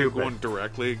getting stupid. They're going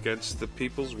directly against the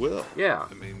people's will. Yeah.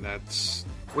 I mean, that's...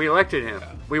 We elected him.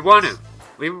 Yeah. We won him.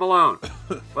 Leave him alone.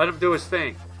 Let him do his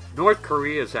thing. North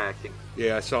Korea's acting.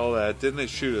 Yeah, I saw that. Didn't they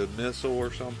shoot a missile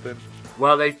or something?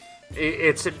 Well,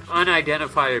 it's an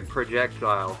unidentified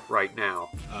projectile right now.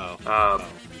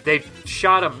 They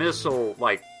shot a missile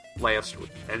like last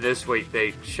week, and this week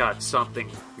they shot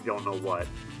something, we don't know what.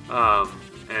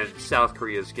 And South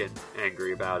Korea's getting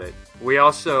angry about it. We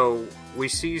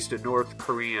seized a North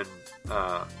Korean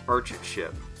merchant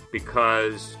ship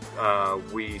because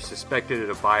we suspected it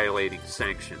of violating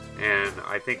sanctions, and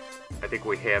I think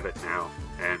we have it now,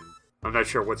 and I'm not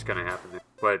sure what's going to happen there.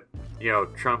 But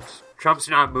Trump's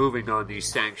not moving on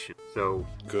these sanctions, so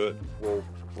good. We'll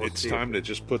it's time to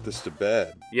just put this to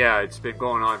bed. Yeah, it's been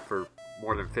going on for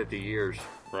more than 50 years.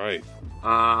 Right.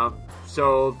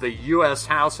 So the U.S.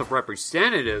 House of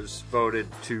Representatives voted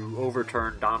to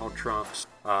overturn Donald Trump's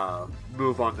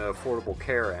move on the Affordable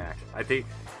Care Act. I think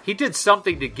he did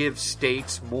something to give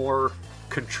states more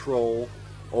control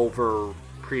over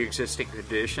pre-existing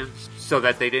conditions so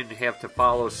that they didn't have to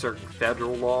follow certain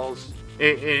federal laws.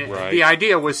 Right. The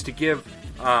idea was to give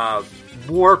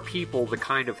more people the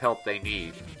kind of help they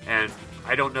need. And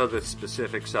I don't know the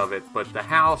specifics of it, but the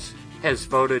House has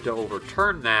voted to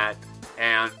overturn that,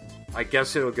 and I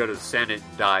guess it'll go to the Senate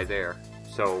and die there.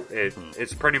 So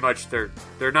it's pretty much they're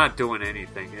not doing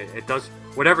anything. It does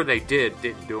whatever they didn't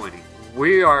do anything.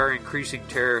 We are increasing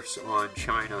tariffs on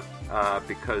China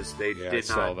because they did not. I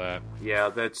saw that.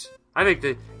 Yeah, I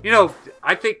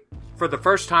think for the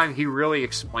first time he really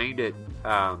explained it.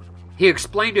 He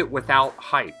explained it without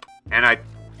hype, and I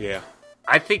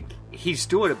think he's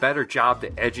doing a better job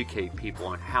to educate people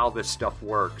on how this stuff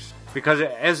works. Because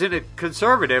as in a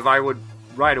conservative, I would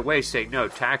right away say, no,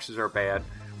 taxes are bad.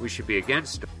 We should be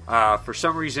against them. For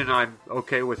some reason, I'm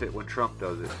okay with it when Trump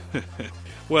does it.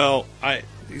 Well,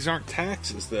 these aren't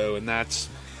taxes, though, and that's,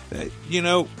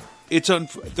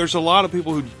 there's a lot of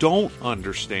people who don't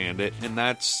understand it, and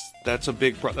that's That's a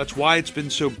big problem. That's why it's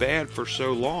been so bad for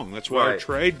so long. That's why our Right.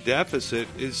 trade deficit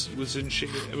was in shape.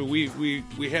 I mean,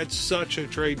 we had such a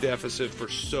trade deficit for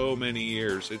so many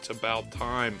years. It's about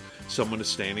time someone is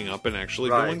standing up and actually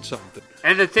Right. doing something.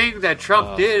 And the thing that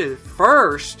Trump did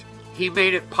first, he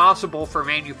made it possible for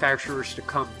manufacturers to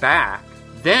come back.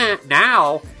 Then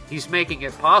now he's making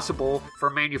it possible for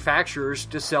manufacturers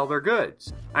to sell their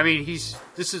goods. I mean,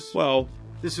 this is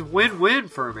win-win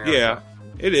for America. Yeah,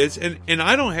 it is. And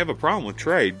I don't have a problem with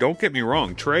trade. Don't get me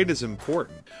wrong. Trade is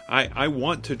important. I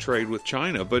want to trade with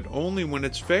China, but only when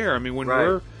it's fair. I mean, when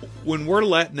Right. we're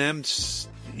letting them,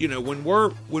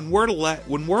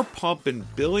 when we're pumping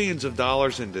billions of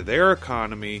dollars into their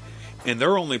economy, and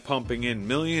they're only pumping in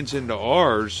millions into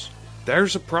ours,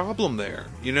 there's a problem there.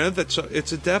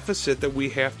 It's a deficit that we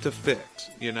have to fix.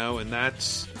 And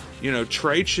that's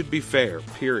trade should be fair.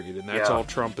 Period. And that's Yeah. all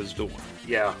Trump is doing.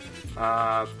 Yeah.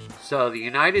 So the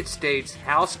United States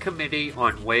House Committee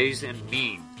on Ways and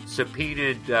Means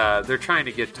subpoenaed, they're trying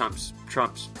to get Trump's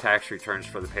tax returns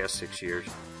for the past 6 years.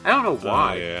 I don't know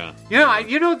why. Oh, yeah. I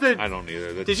I don't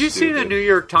either. That's Did you see the stupid. New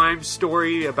York Times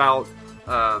story about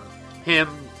him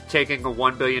taking a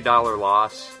 $1 billion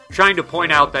loss? Trying to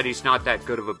point out that he's not that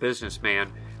good of a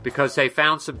businessman because they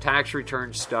found some tax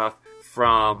return stuff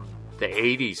from the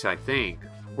 80s, I think,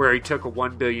 where he took a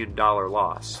 $1 billion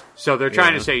loss. So they're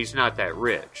trying to say he's not that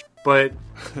rich. But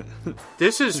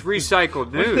this is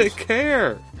recycled What do news. they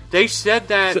care? They said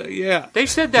that. So, yeah. They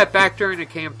said that back during the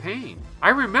campaign. I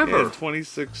remember. Yeah, in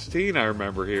 2016, I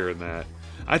remember hearing that.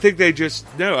 I think they just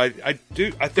no. I do. I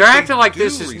think They're they acting like do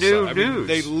this is new I mean, news.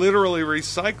 they literally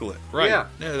recycle it, right? Yeah.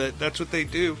 No, that's what they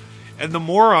do. And the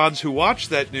morons who watch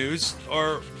that news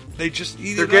they just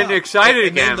eat They're it getting up. excited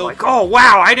And then again. they'll- Like, oh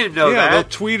wow, I didn't know yeah, they'll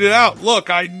that. tweet it out. Look,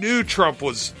 I knew Trump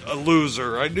was a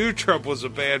loser. I knew Trump was a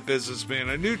bad businessman.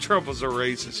 I knew Trump was a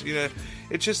racist.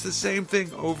 It's just the same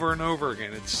thing over and over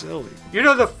again. It's silly. You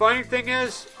know, the funny thing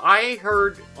is, I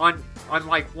heard on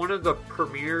like one of the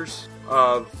premieres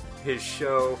of his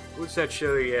show. What's that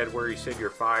show he had where he said you're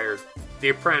fired? The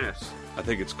Apprentice. I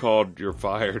think it's called "You're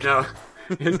Fired." No,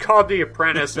 it's called The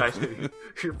Apprentice. I said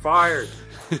you're fired.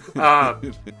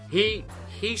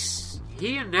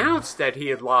 He announced that he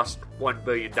had lost $1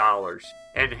 billion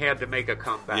and had to make a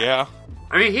comeback. Yeah.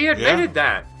 I mean, he admitted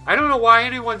that. I don't know why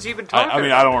anyone's even talking. I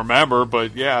mean, I don't remember,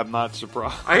 but yeah, I'm not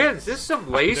surprised. This is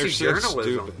some lazy They're so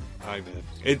journalism. stupid. I mean,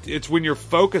 it's when you're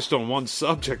focused on one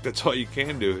subject, that's all you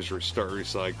can do is start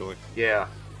recycling. Yeah.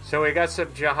 So we got some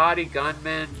jihadi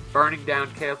gunmen burning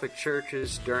down Catholic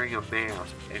churches during a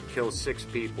mass and killed 6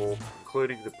 people,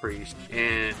 including the priest,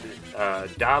 in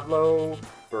Dablo,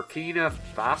 Burkina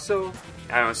Faso.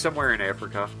 I don't know, somewhere in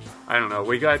Africa. I don't know.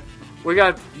 We got.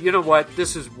 You know what?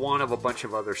 This is one of a bunch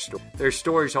of other stories. There's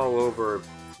stories all over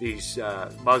these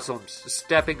Muslims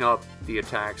stepping up the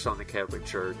attacks on the Catholic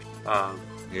Church.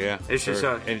 Yeah, It's just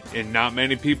and not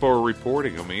many people are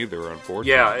reporting them either.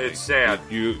 Unfortunately, Yeah, it's sad.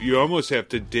 You almost have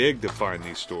to dig to find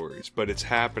these stories, but it's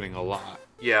happening a lot.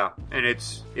 Yeah, and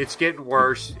it's getting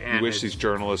worse. And I wish it's- these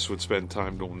journalists would spend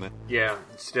time doing that. Yeah,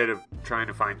 instead of trying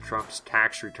to find Trump's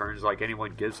tax returns like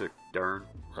anyone gives a darn.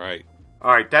 Right.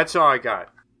 All right, that's all I got.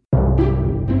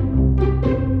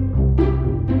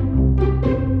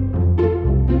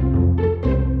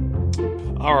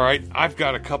 All right, I've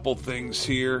got a couple things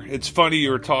here. It's funny you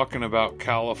were talking about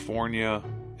California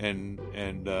and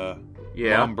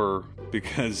Yeah. lumber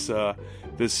because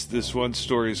this one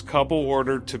story is couple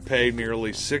ordered to pay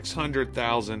nearly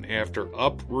 $600,000 after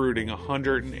uprooting a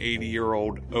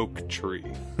 180-year-old oak tree.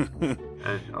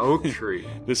 An oak tree.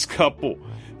 This couple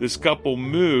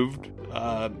moved,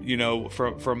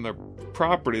 from their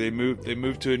property. They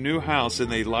moved to a new house, and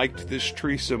they liked this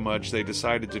tree so much they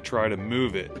decided to try to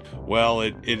move it. Well,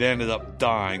 it ended up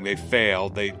dying. They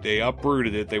failed. They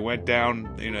uprooted it. They went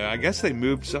down. I guess they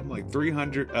moved something like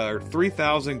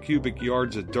 3,000 cubic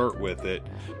yards of dirt with it,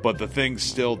 but the thing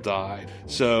still died.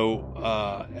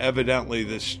 So evidently,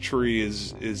 this tree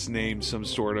is named some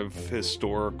sort of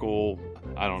historical,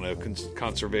 I don't know,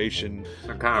 conservation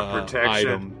Some kind of protection.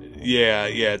 item. Yeah,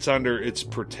 it's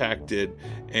protected,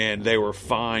 and they were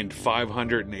fined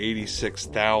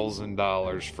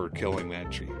 $586,000 for killing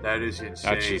that tree. That is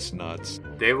insane. That's just nuts.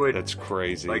 They would That's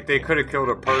crazy. like they could have killed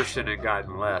a person and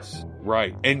gotten less.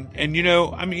 Right, and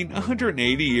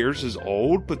 180 years is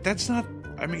old, but that's not.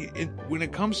 When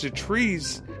it comes to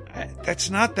trees, that's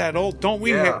not that old. Don't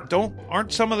we? Yeah.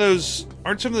 Aren't some of those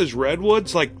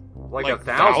redwoods like Like 1,000.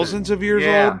 thousands of years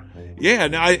Yeah. old? Yeah,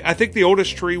 and I think the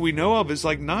oldest tree we know of is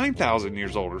like 9,000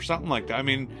 years old or something like that. I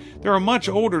mean, there are much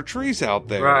older trees out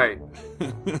there. Right.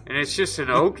 And it's just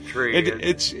an oak tree.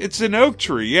 It's an oak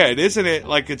tree. Yeah, it isn't it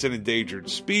like it's an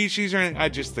endangered species or anything. I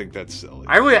just think that's silly.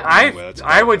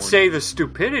 I would say the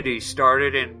stupidity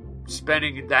started in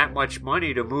spending that much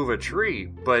money to move a tree,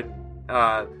 but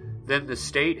then the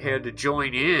state had to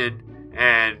join in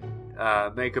and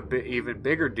make a even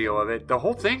bigger deal of it. The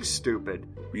whole thing's stupid.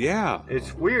 Yeah.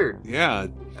 It's weird. Yeah. I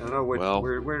don't know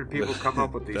where do people come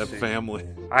up with these that things. family.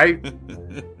 I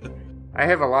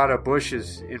have a lot of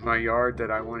bushes in my yard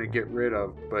that I want to get rid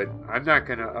of, but I'm not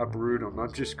going to uproot them.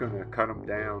 I'm just going to cut them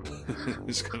down.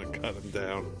 Just going to cut them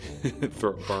down.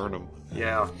 Burn them.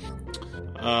 Yeah.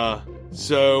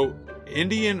 So,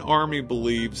 Indian Army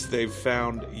believes they've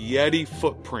found Yeti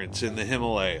footprints in the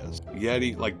Himalayas.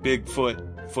 Yeti, like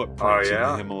Bigfoot footprints in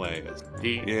the Himalayas.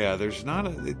 Yeah, there's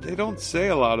they don't say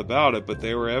a lot about it, but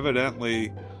they were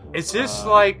evidently... Is this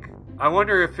like... I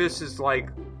wonder if this is like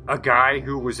a guy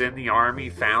who was in the Army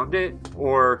found it,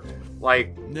 or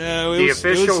like no, it was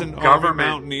an government Army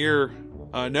mountaineer...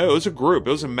 no, it was a group.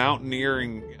 It was a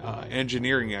mountaineering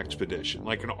engineering expedition,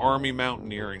 like an army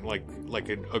mountaineering, like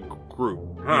a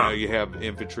group. Huh. You know, you have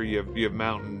infantry, you have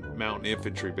mountain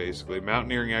infantry, basically.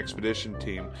 Mountaineering expedition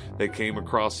team. They came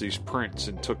across these prints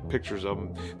and took pictures of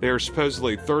them. They are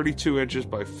supposedly 32 inches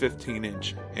by 15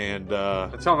 inch, and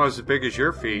that's almost as big as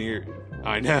your feet.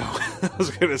 I know. I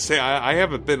was going to say, I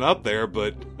haven't been up there,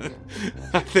 but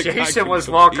I think Jason was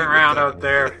walking around up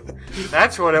there.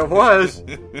 That's what it was.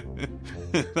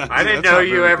 I didn't know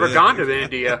you ever gone to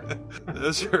India.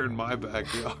 Those are in my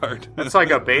backyard. That's like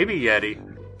a baby Yeti.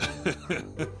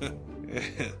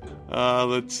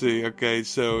 Let's see. Okay,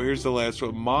 so here's the last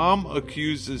one. Mom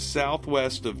accuses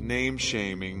Southwest of name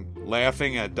shaming,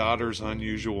 laughing at daughter's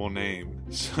unusual name.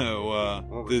 So,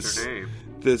 what was her name?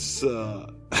 It's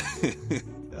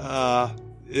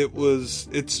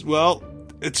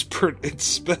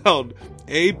spelled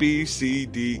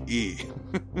ABCDE.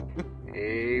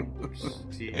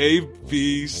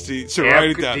 ABC. So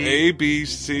write it down.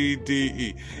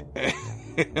 ABCDE.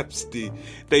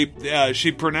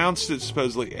 She pronounced it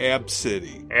supposedly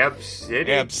Absidy.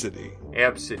 Absidy?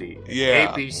 Absidy.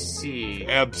 Yeah. ABC.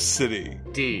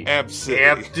 Absidy. D.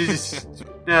 Absidy.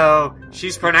 No,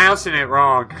 she's pronouncing it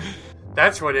wrong.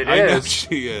 That's what it is. I know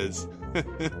she is.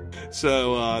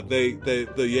 So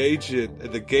the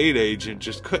agent, the gate agent,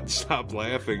 just couldn't stop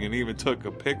laughing and even took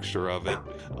a picture of it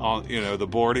on the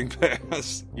boarding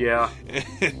pass. Yeah.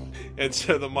 And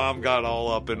so the mom got all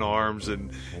up in arms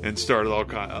and started all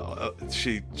kind of.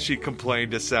 She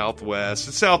complained to Southwest.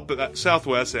 And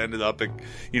Southwest ended up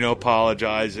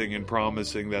apologizing and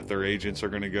promising that their agents are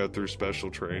going to go through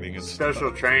special training and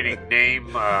special training.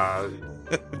 Name.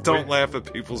 Don't laugh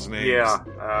at people's names. Yeah.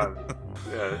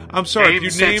 I'm sorry, if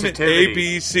you name it A,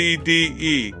 B, C, D,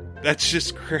 E, that's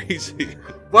just crazy.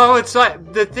 Well, it's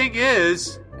like, the thing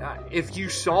is, if you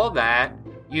saw that,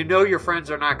 your friends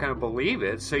are not going to believe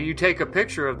it, so you take a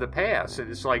picture of the pass,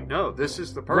 and it's like, no, this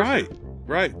is the person.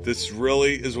 Right. This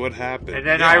really is what happened. And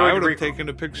then I would have taken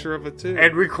a picture of it, too.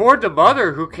 And record the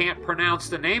mother who can't pronounce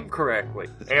the name correctly.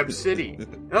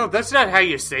 Absidy. No, that's not how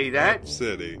you say that.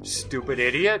 Absidy. Stupid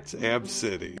idiot. It's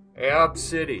Absidy.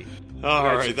 Absidy.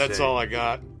 All right, that's all I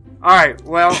got. All right,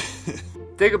 well,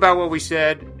 think about what we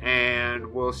said,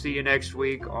 and we'll see you next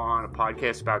week on a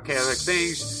podcast about Catholic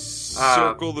things.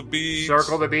 Circle the beads.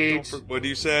 Circle the beads. What do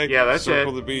you say? Yeah, that's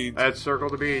Circle the beads. That's Circle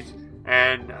the beads.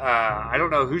 And I don't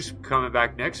know who's coming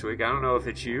back next week. I don't know if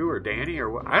it's you or Danny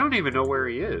or what. I don't even know where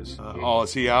he is.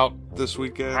 Is he out this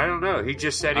weekend? I don't know. He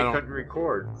just said he couldn't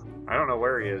record. I don't know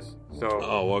where he is. So.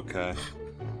 Oh, okay.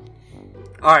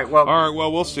 All right,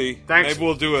 well, we'll see. Thanks. Maybe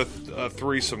we'll do a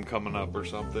threesome coming up or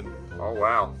something. Oh,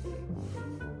 wow.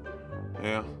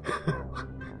 Yeah.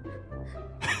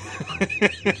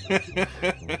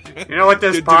 You know what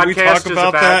this podcast is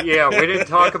about? That? Yeah, we didn't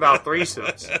talk about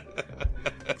threesomes.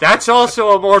 That's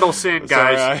also a mortal sin,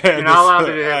 guys. Sorry, You're not allowed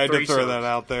to have I had threesomes. to throw that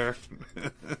out there.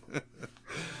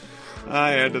 I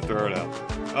had to throw it out.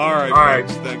 All right, All right.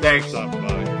 Thanks for stopping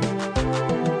by.